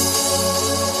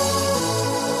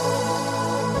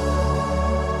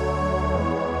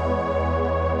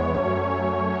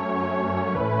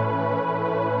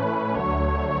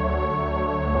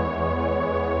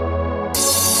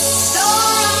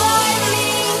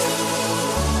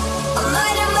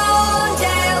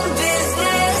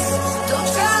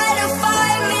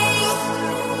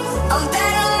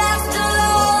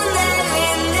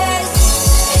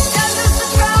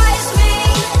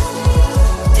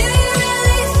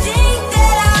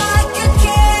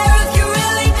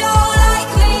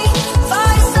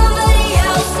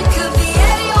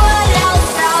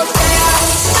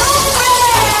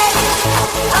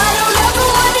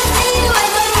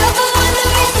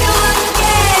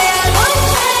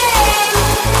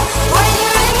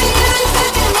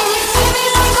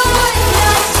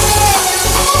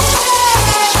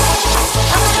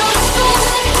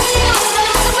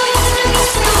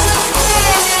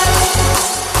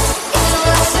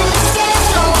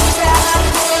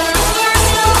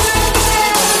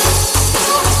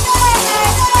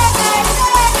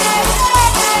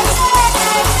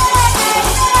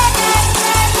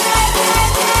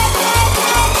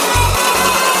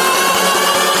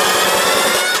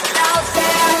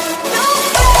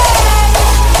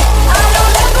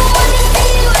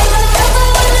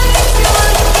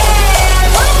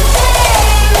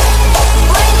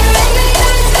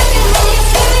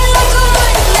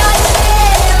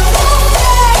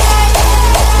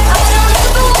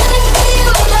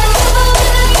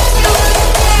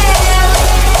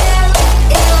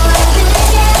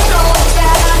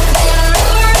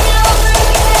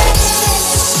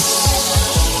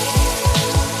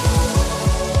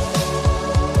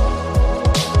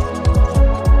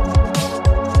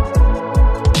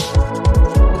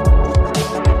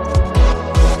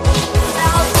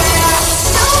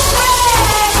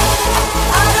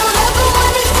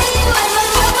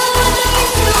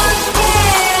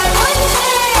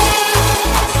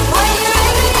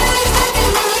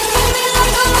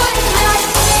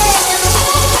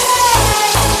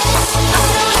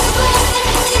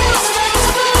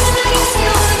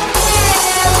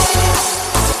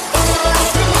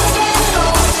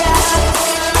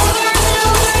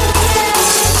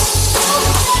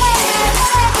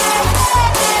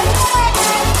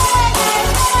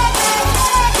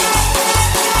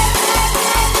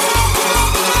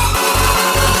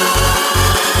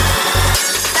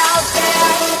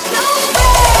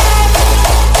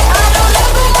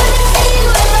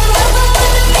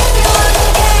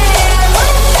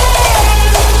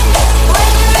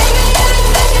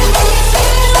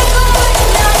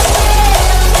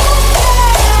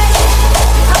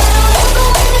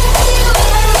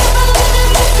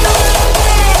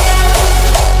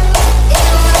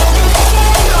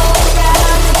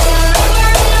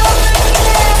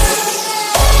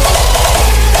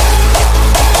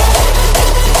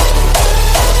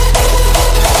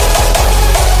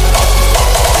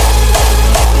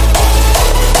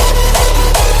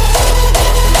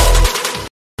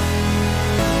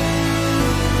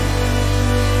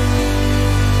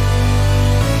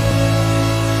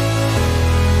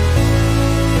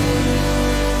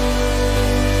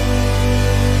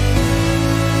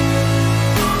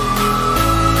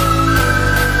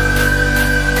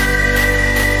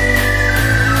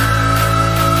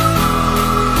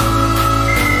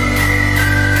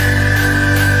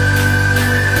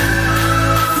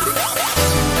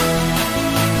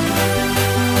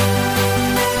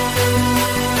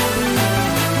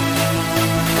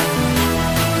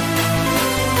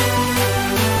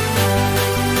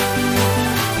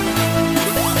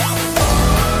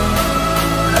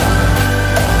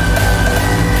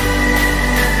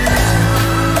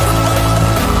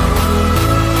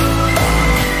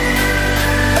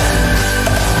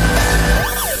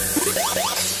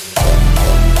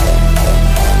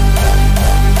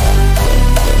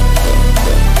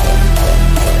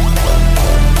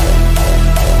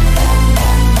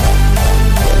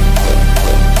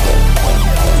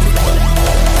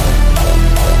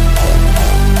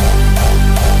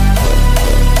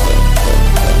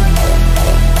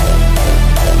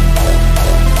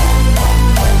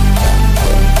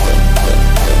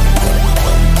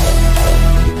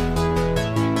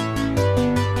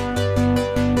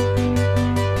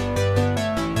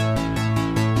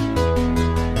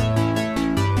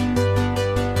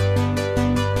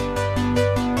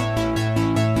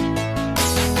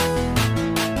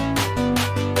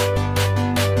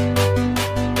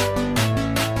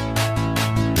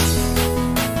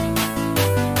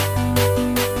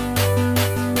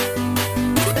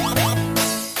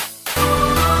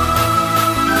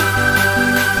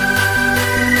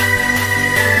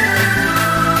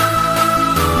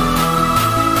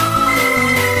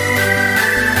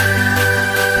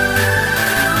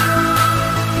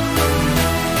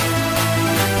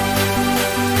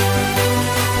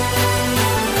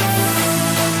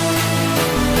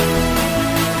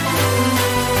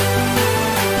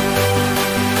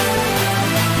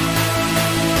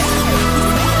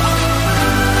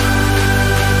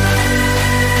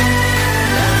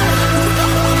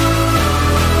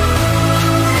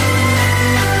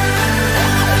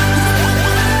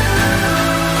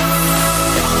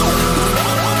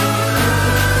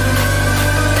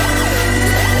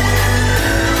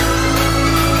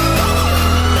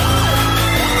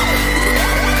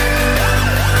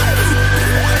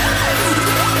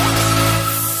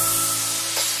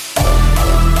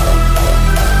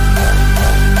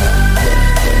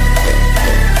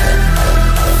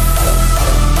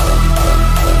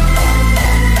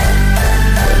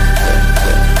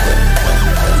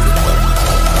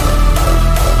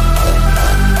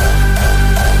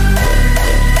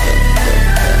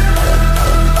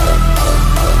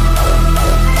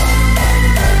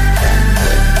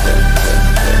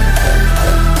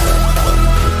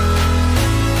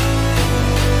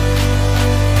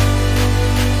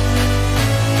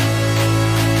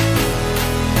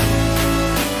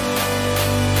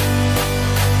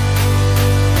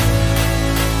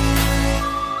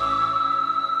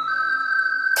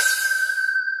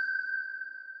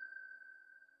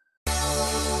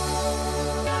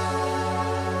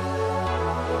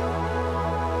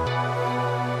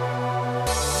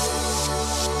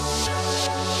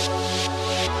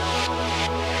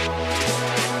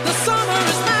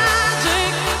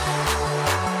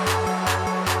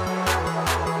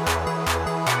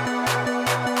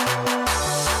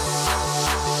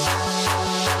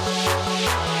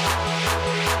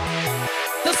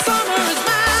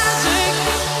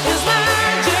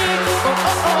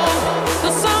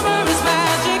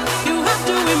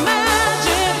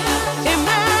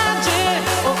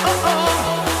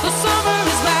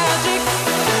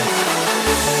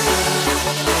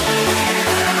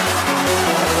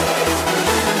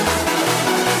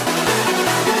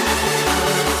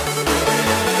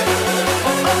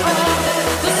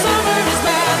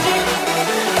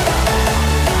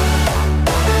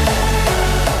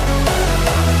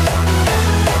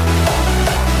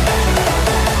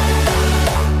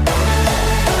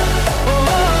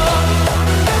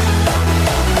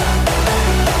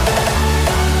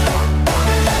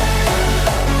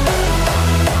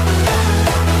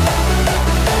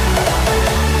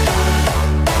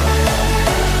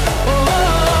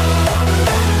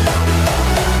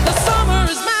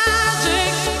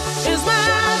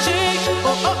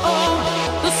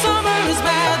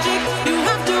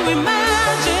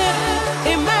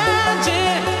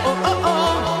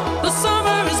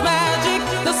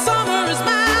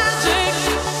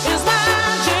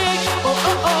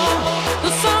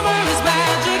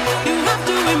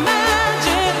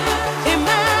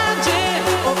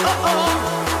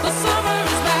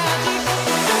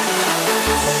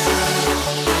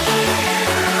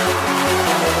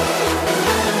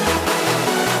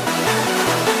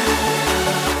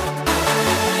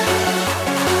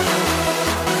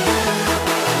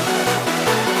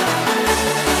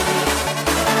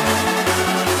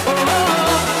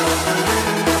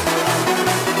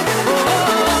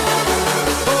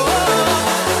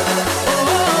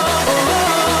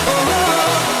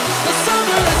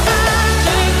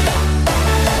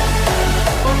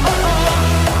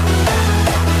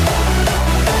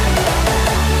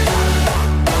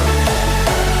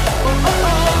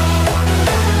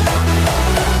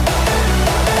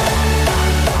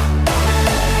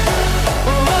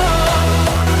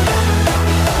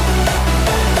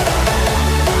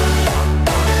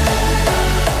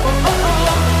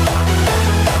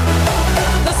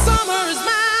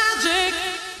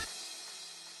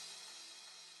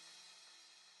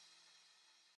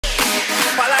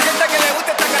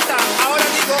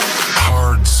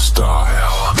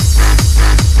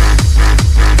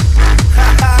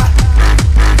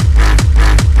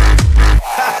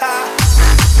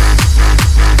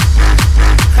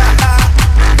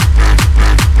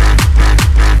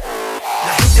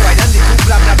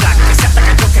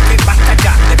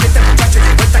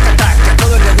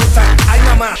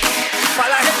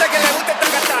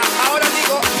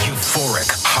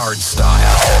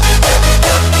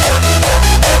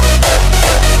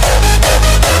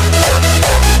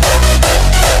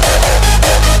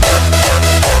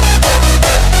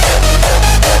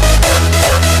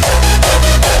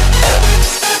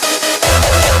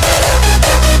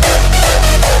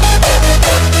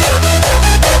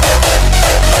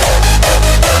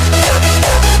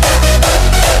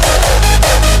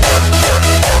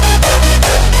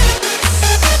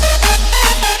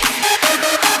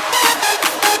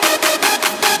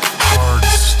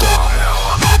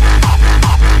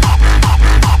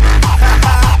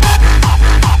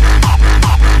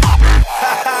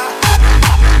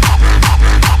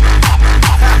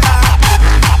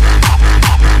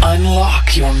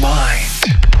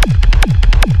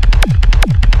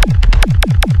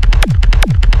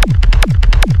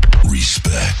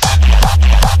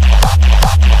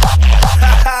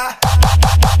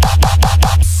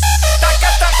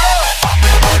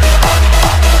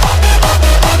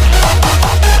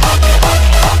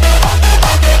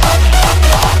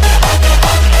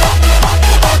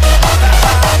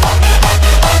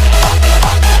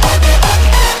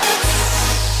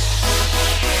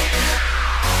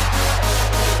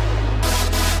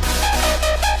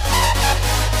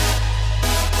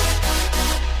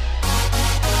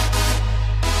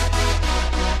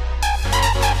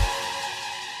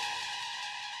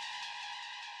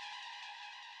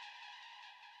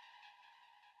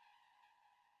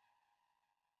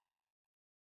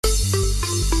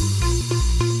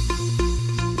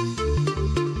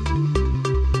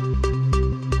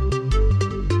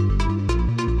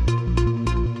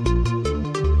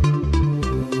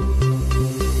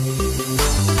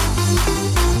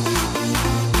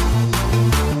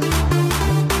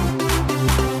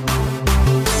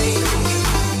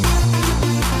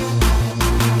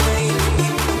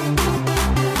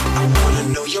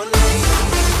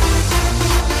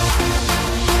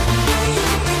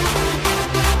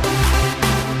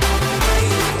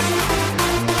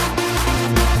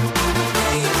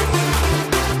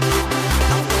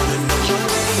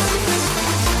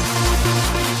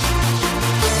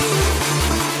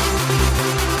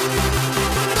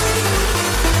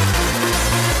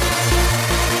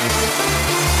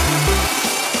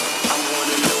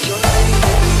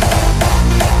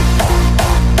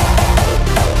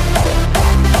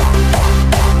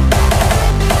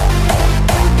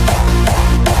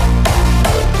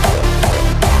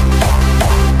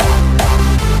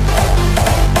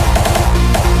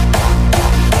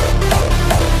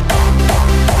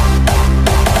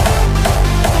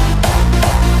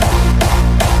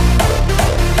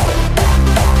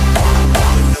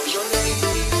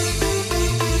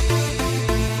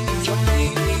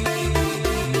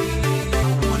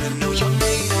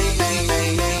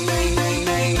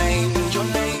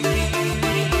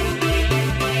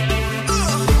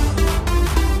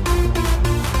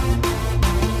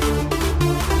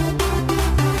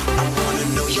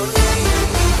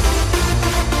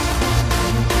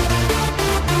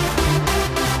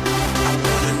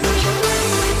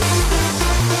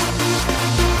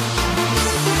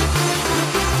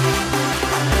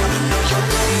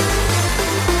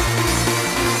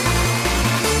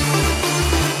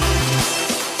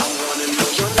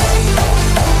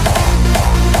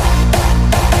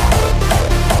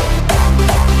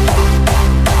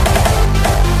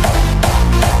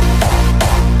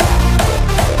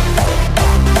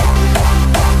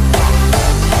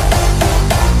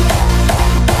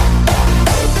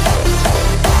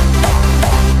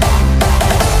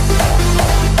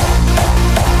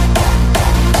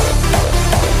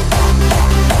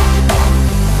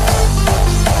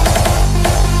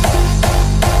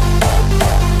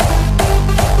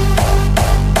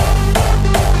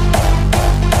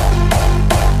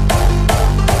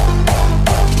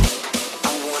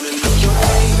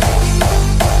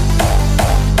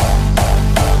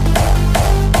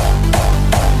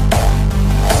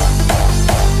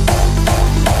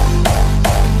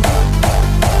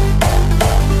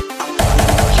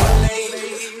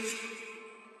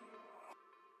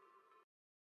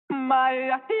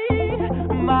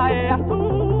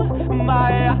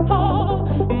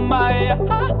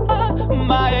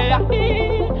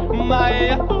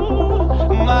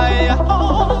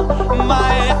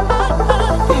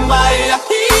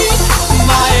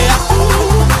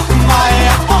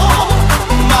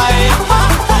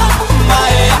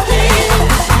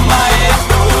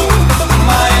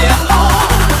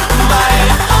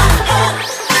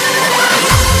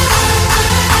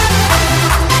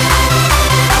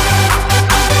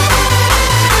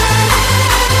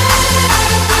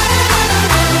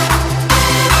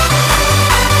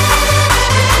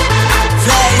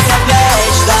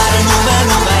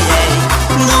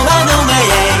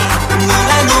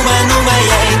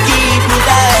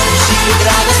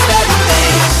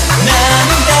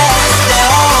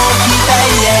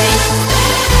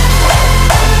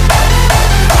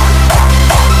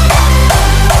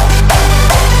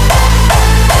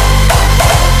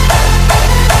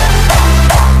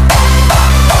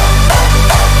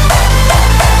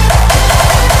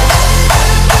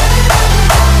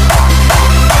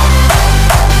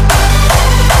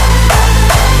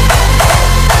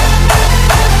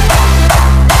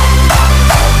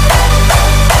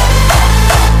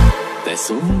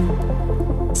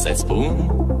Să-ți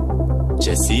spun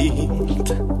ce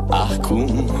simt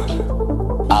acum.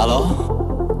 Alo,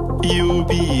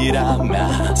 iubirea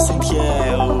mea, sunt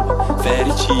eu,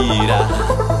 fericirea.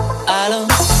 Alo,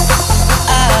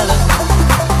 alo,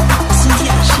 sunt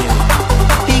iar și eu,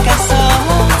 Picasso,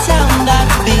 ți-am dat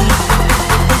bine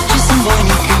și sunt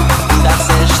voinic, dar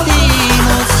să știi,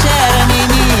 nu-ți cer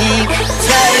nimic.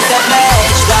 Vrei să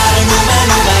pleci, dar nume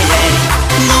ei,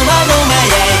 nume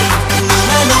ei,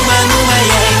 nume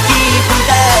ei, chipul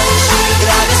tău și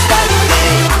dragostea din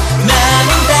tei,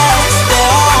 mi-amintesc de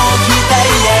ochii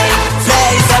tăi ei.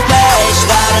 Vrei să pleci,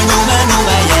 dar nume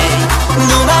ei,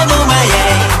 nume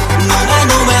ei,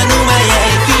 nume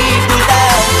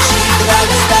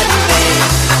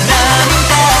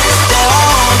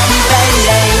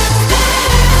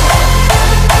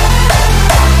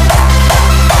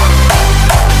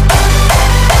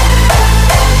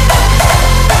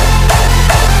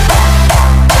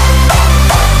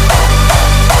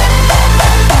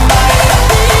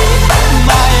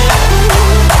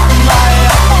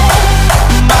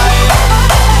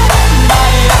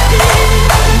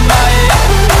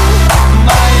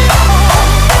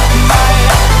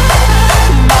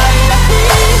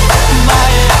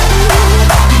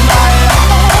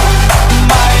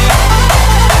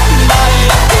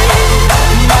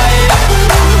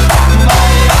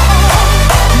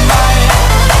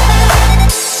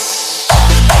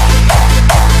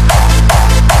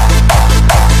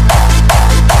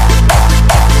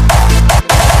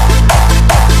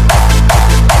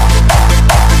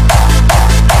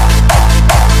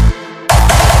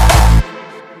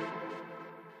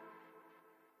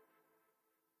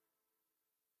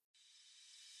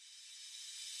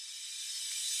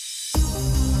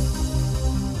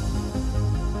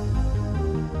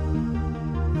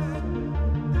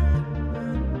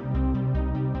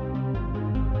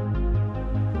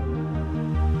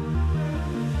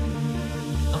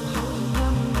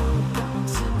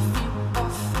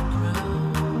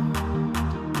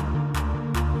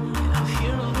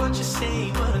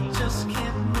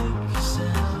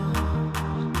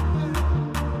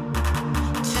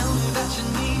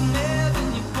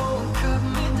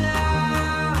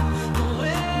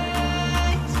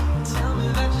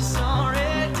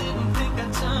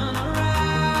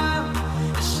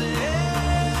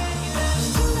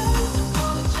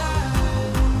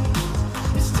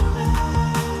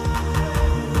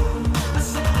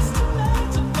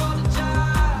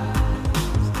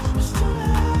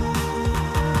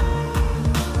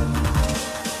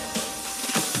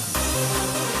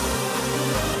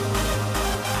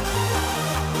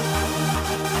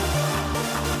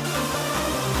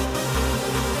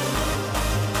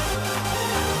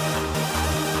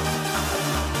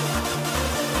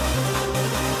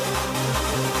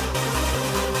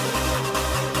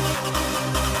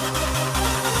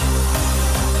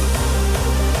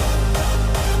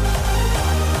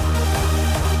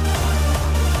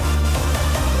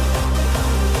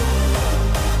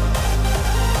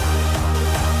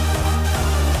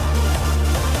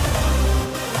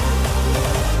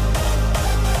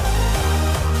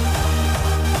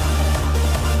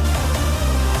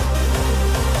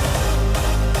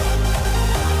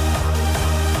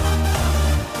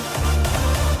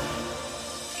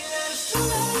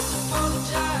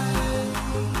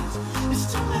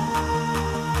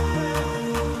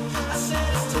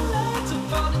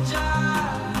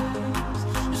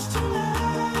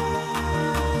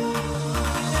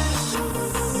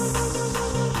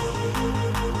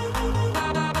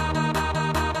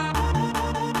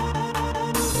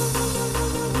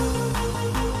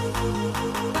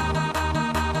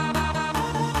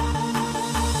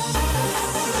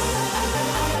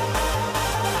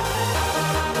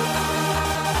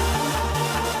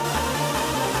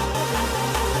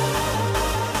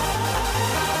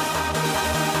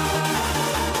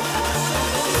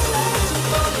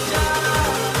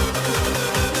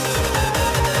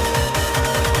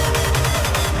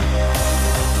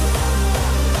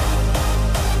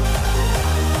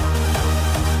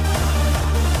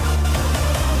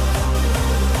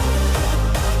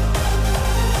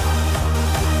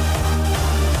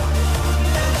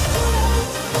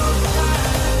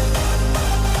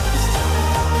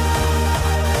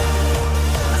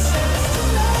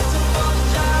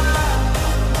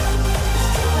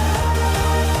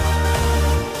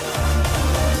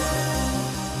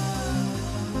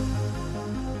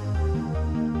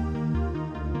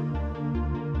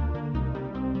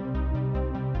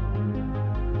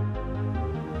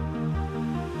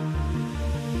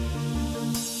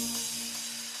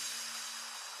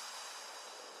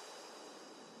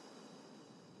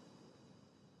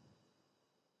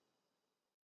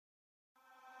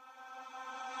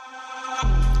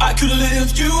could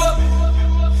lift you up.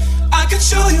 I could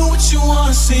show you what you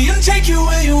wanna see and take you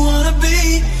where you wanna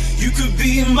be. You could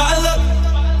be my love.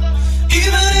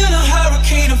 Even in a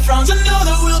hurricane of frowns, I know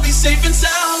that we'll be safe and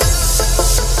sound.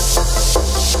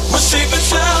 We're safe and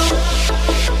sound.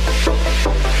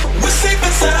 We're safe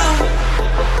and sound.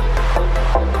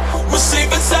 We're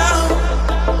safe and sound.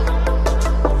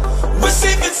 We're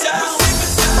safe and sound.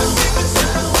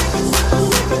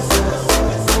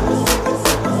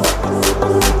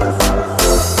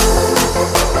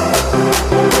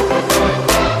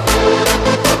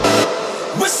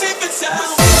 We're safe and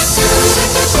sound.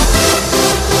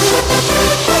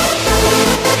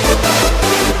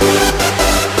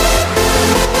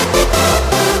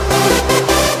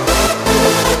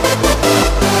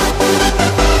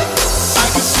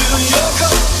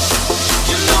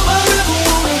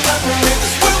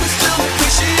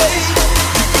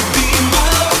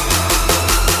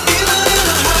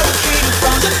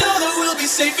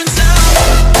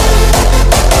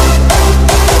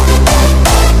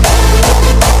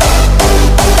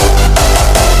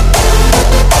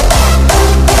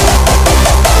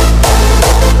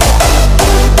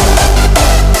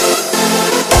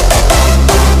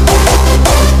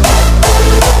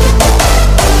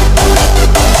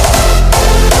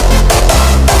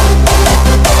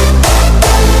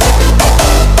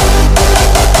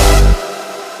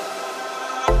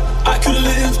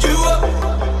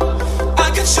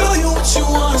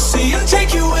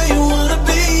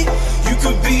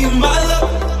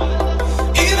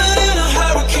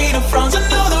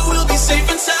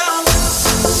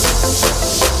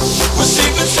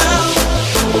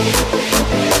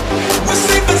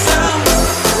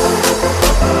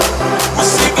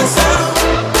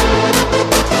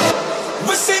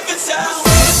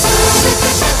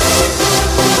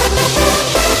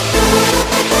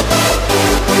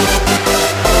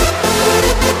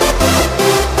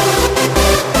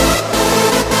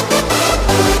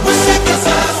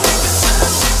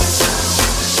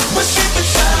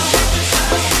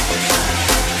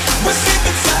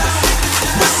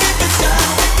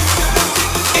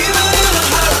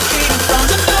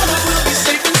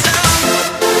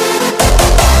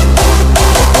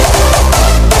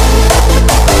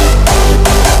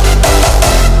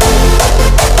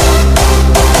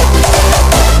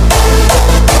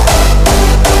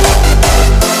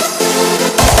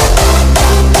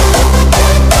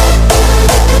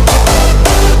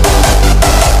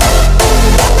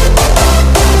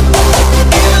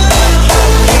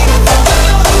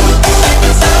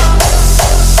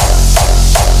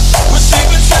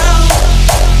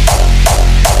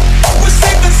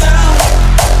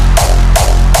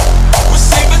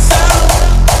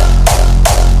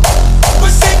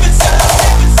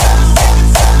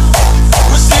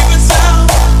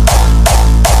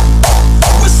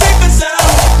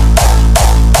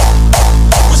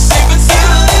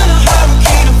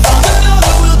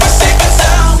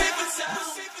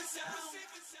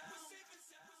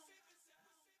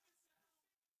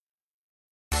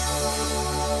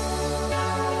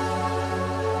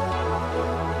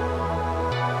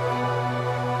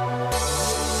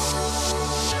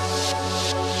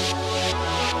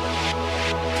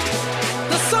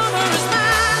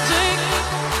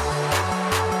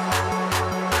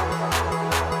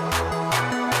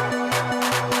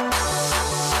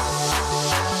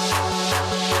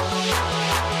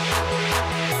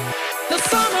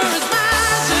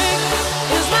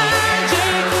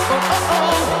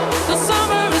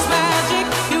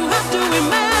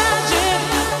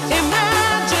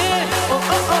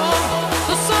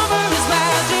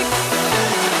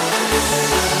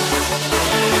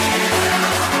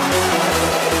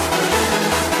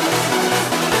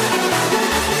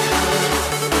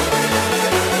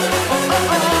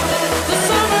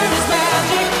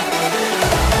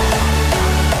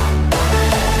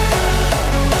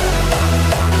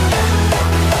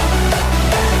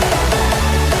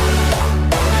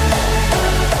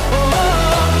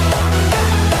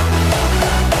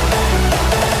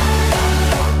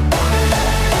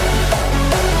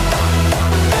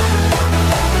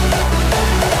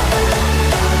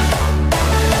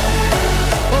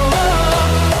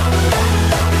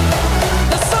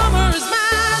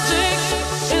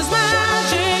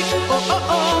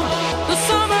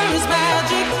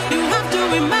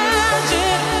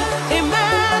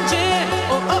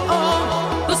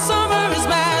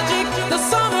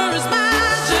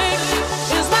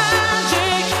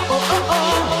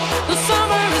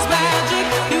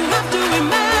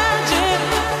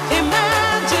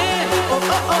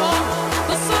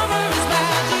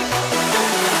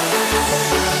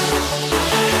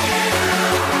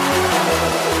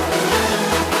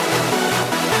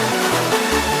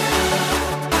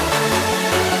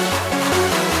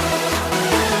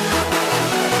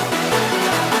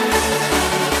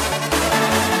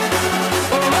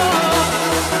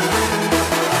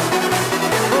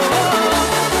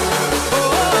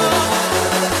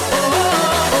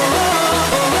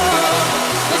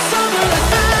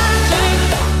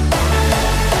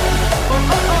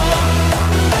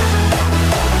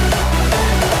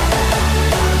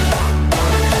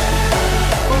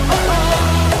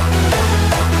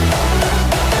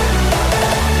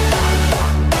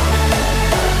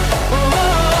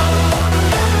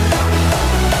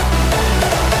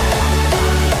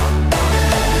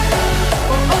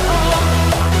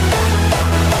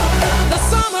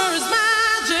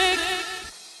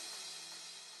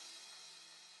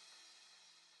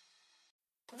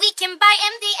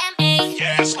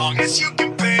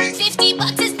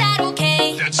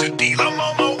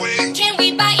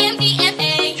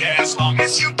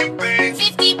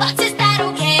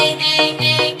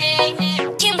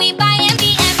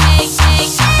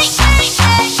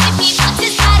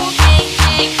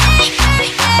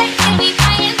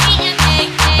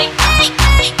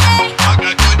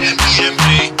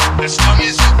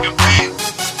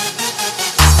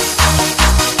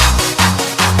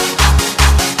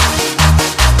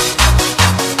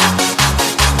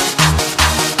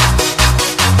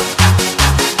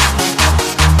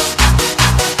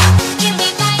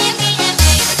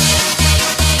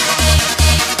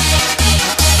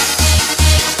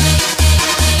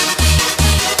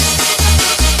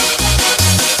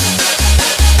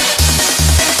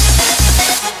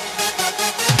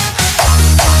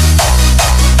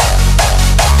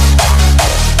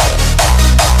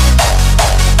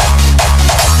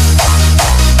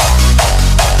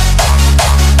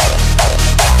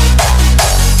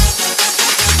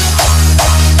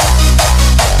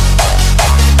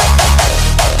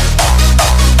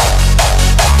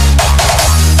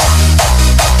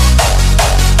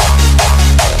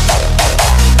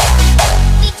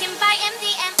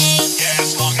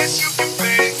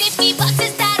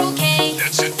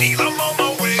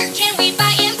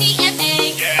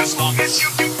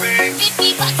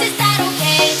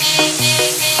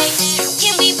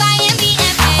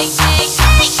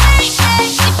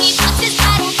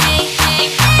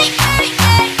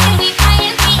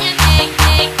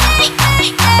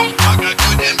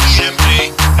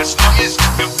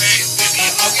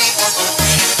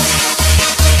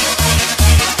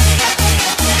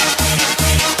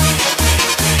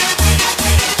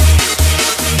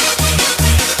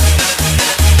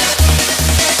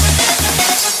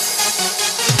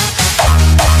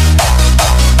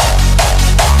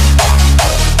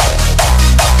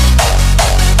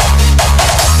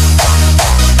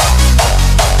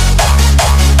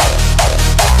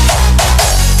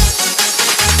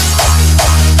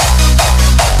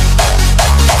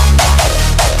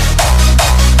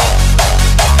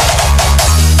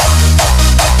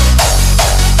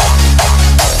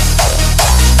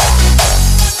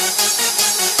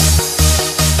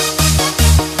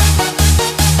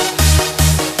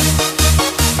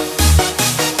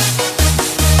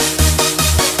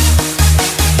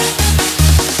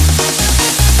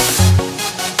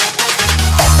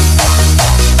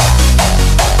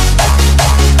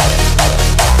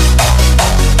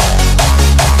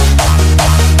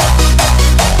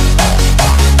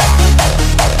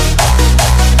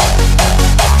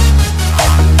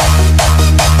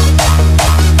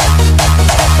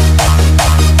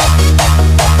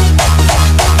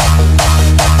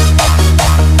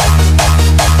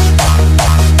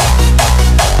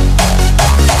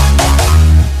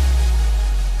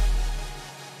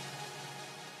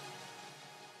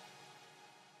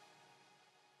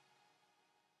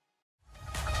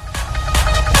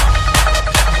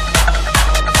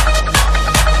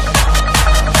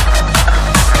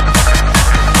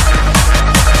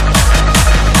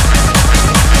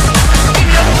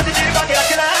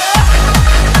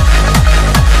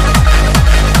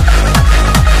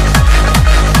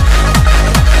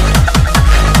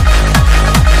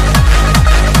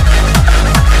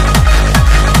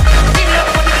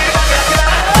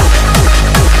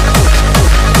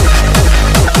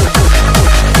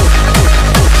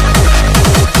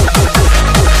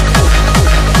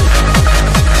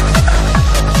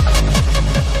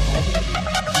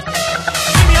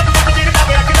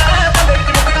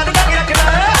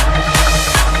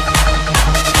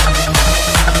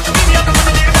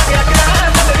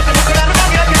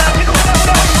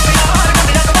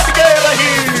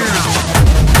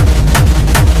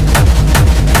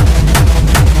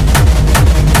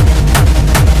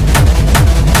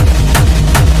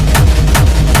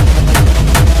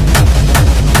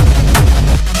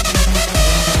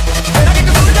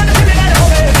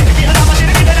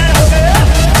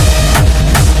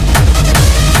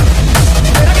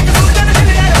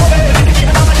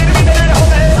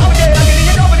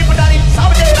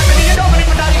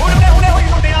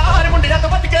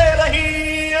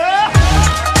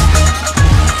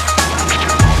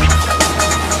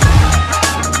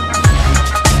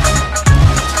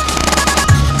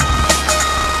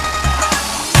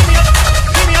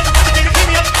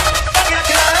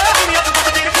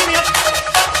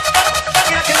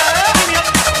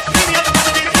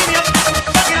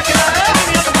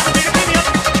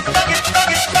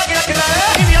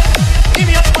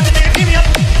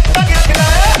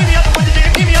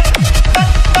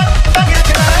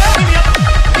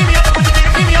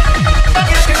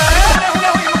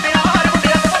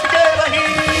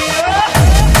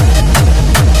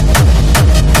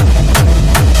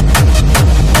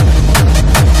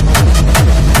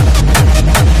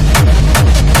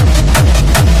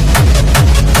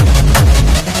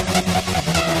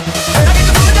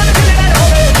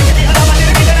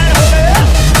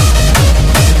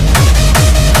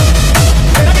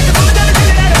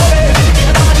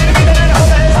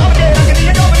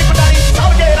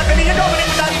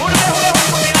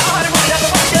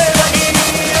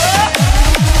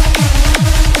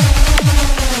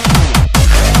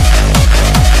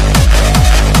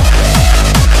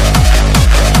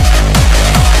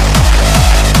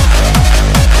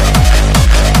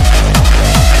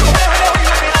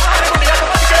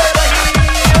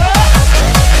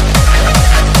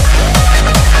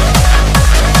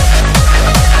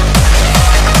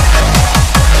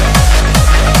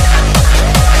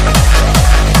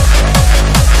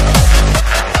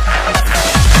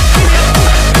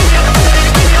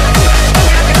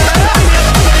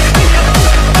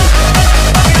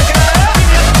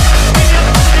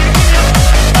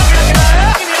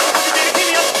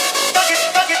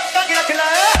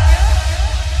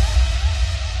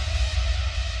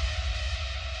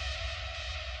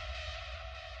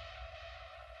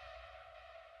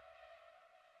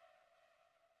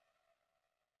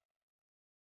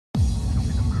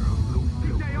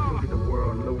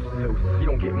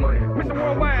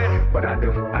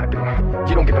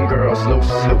 loose,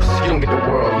 loose. You don't get the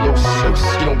world loose, loose.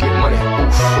 You don't get money,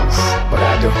 oof, oof. But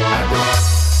I do, I do.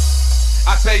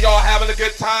 I say y'all having a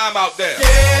good time out there.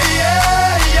 Yeah,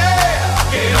 yeah,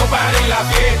 yeah. Que nobody la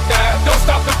fiesta. Don't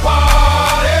stop the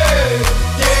party.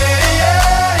 Yeah,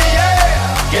 yeah,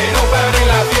 yeah. Que nobody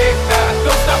la fiesta.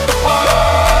 Don't stop the party.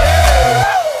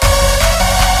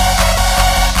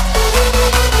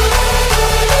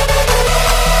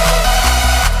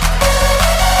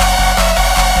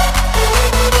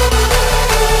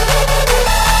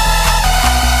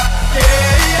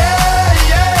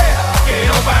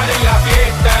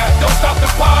 Don't stop the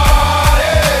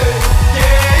party.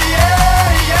 Yeah,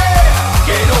 yeah, yeah.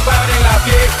 Que nobody la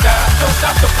fiesta. Don't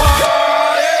stop the party.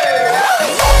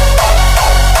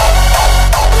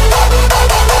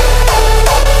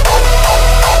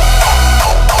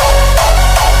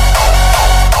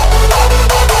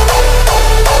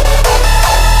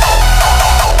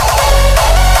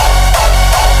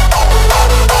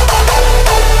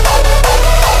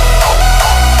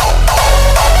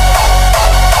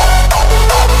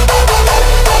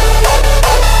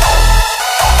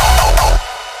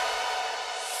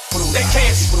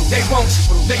 They won't,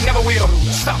 they never will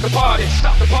stop the party,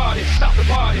 stop the party, stop the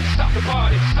party, stop the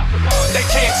party, stop the party. They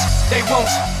can't, they won't,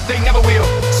 they never will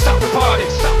stop the party,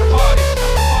 stop the party,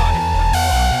 stop the party.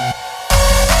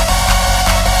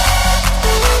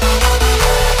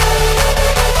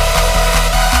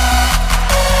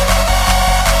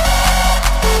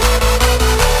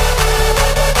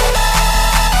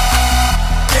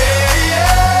 Yeah,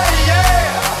 yeah,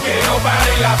 yeah. Que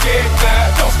nobody la fiesta.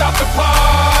 Don't stop the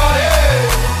party.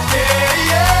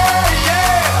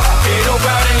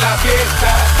 Nobody la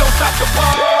fiesta, don't stop the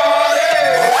party.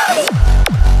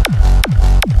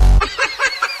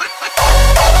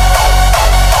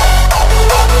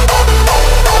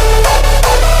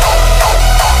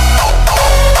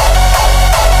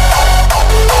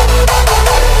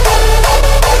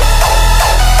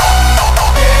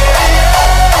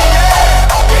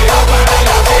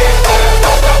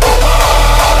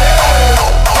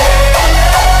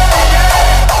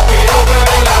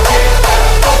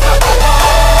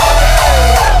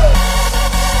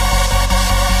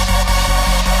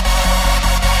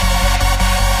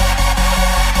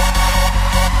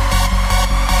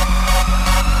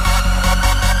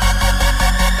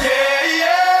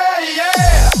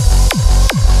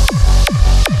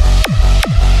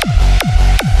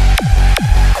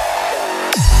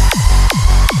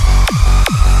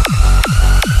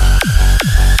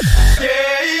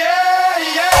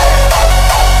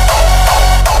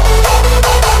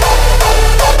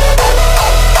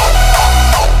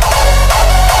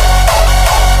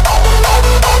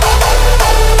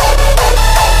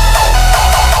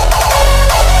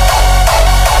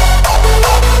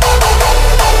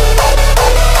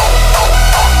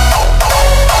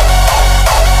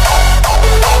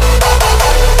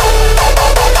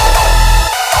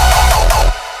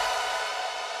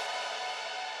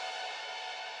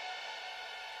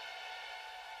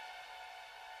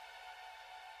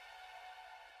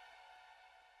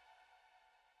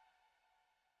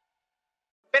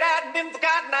 But I've been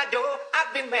forgotten, I do.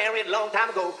 I've been married a long time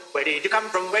ago. Where did you come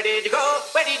from? Where did you go?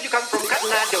 Where did you come from, Cotton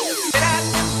Eye Joe? But I've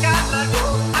been forgotten, I do.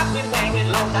 I've been married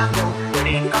a long time ago. Where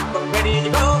did you come from? Where did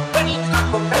you go? Where did you come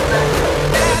from, Cotton Eye Joe?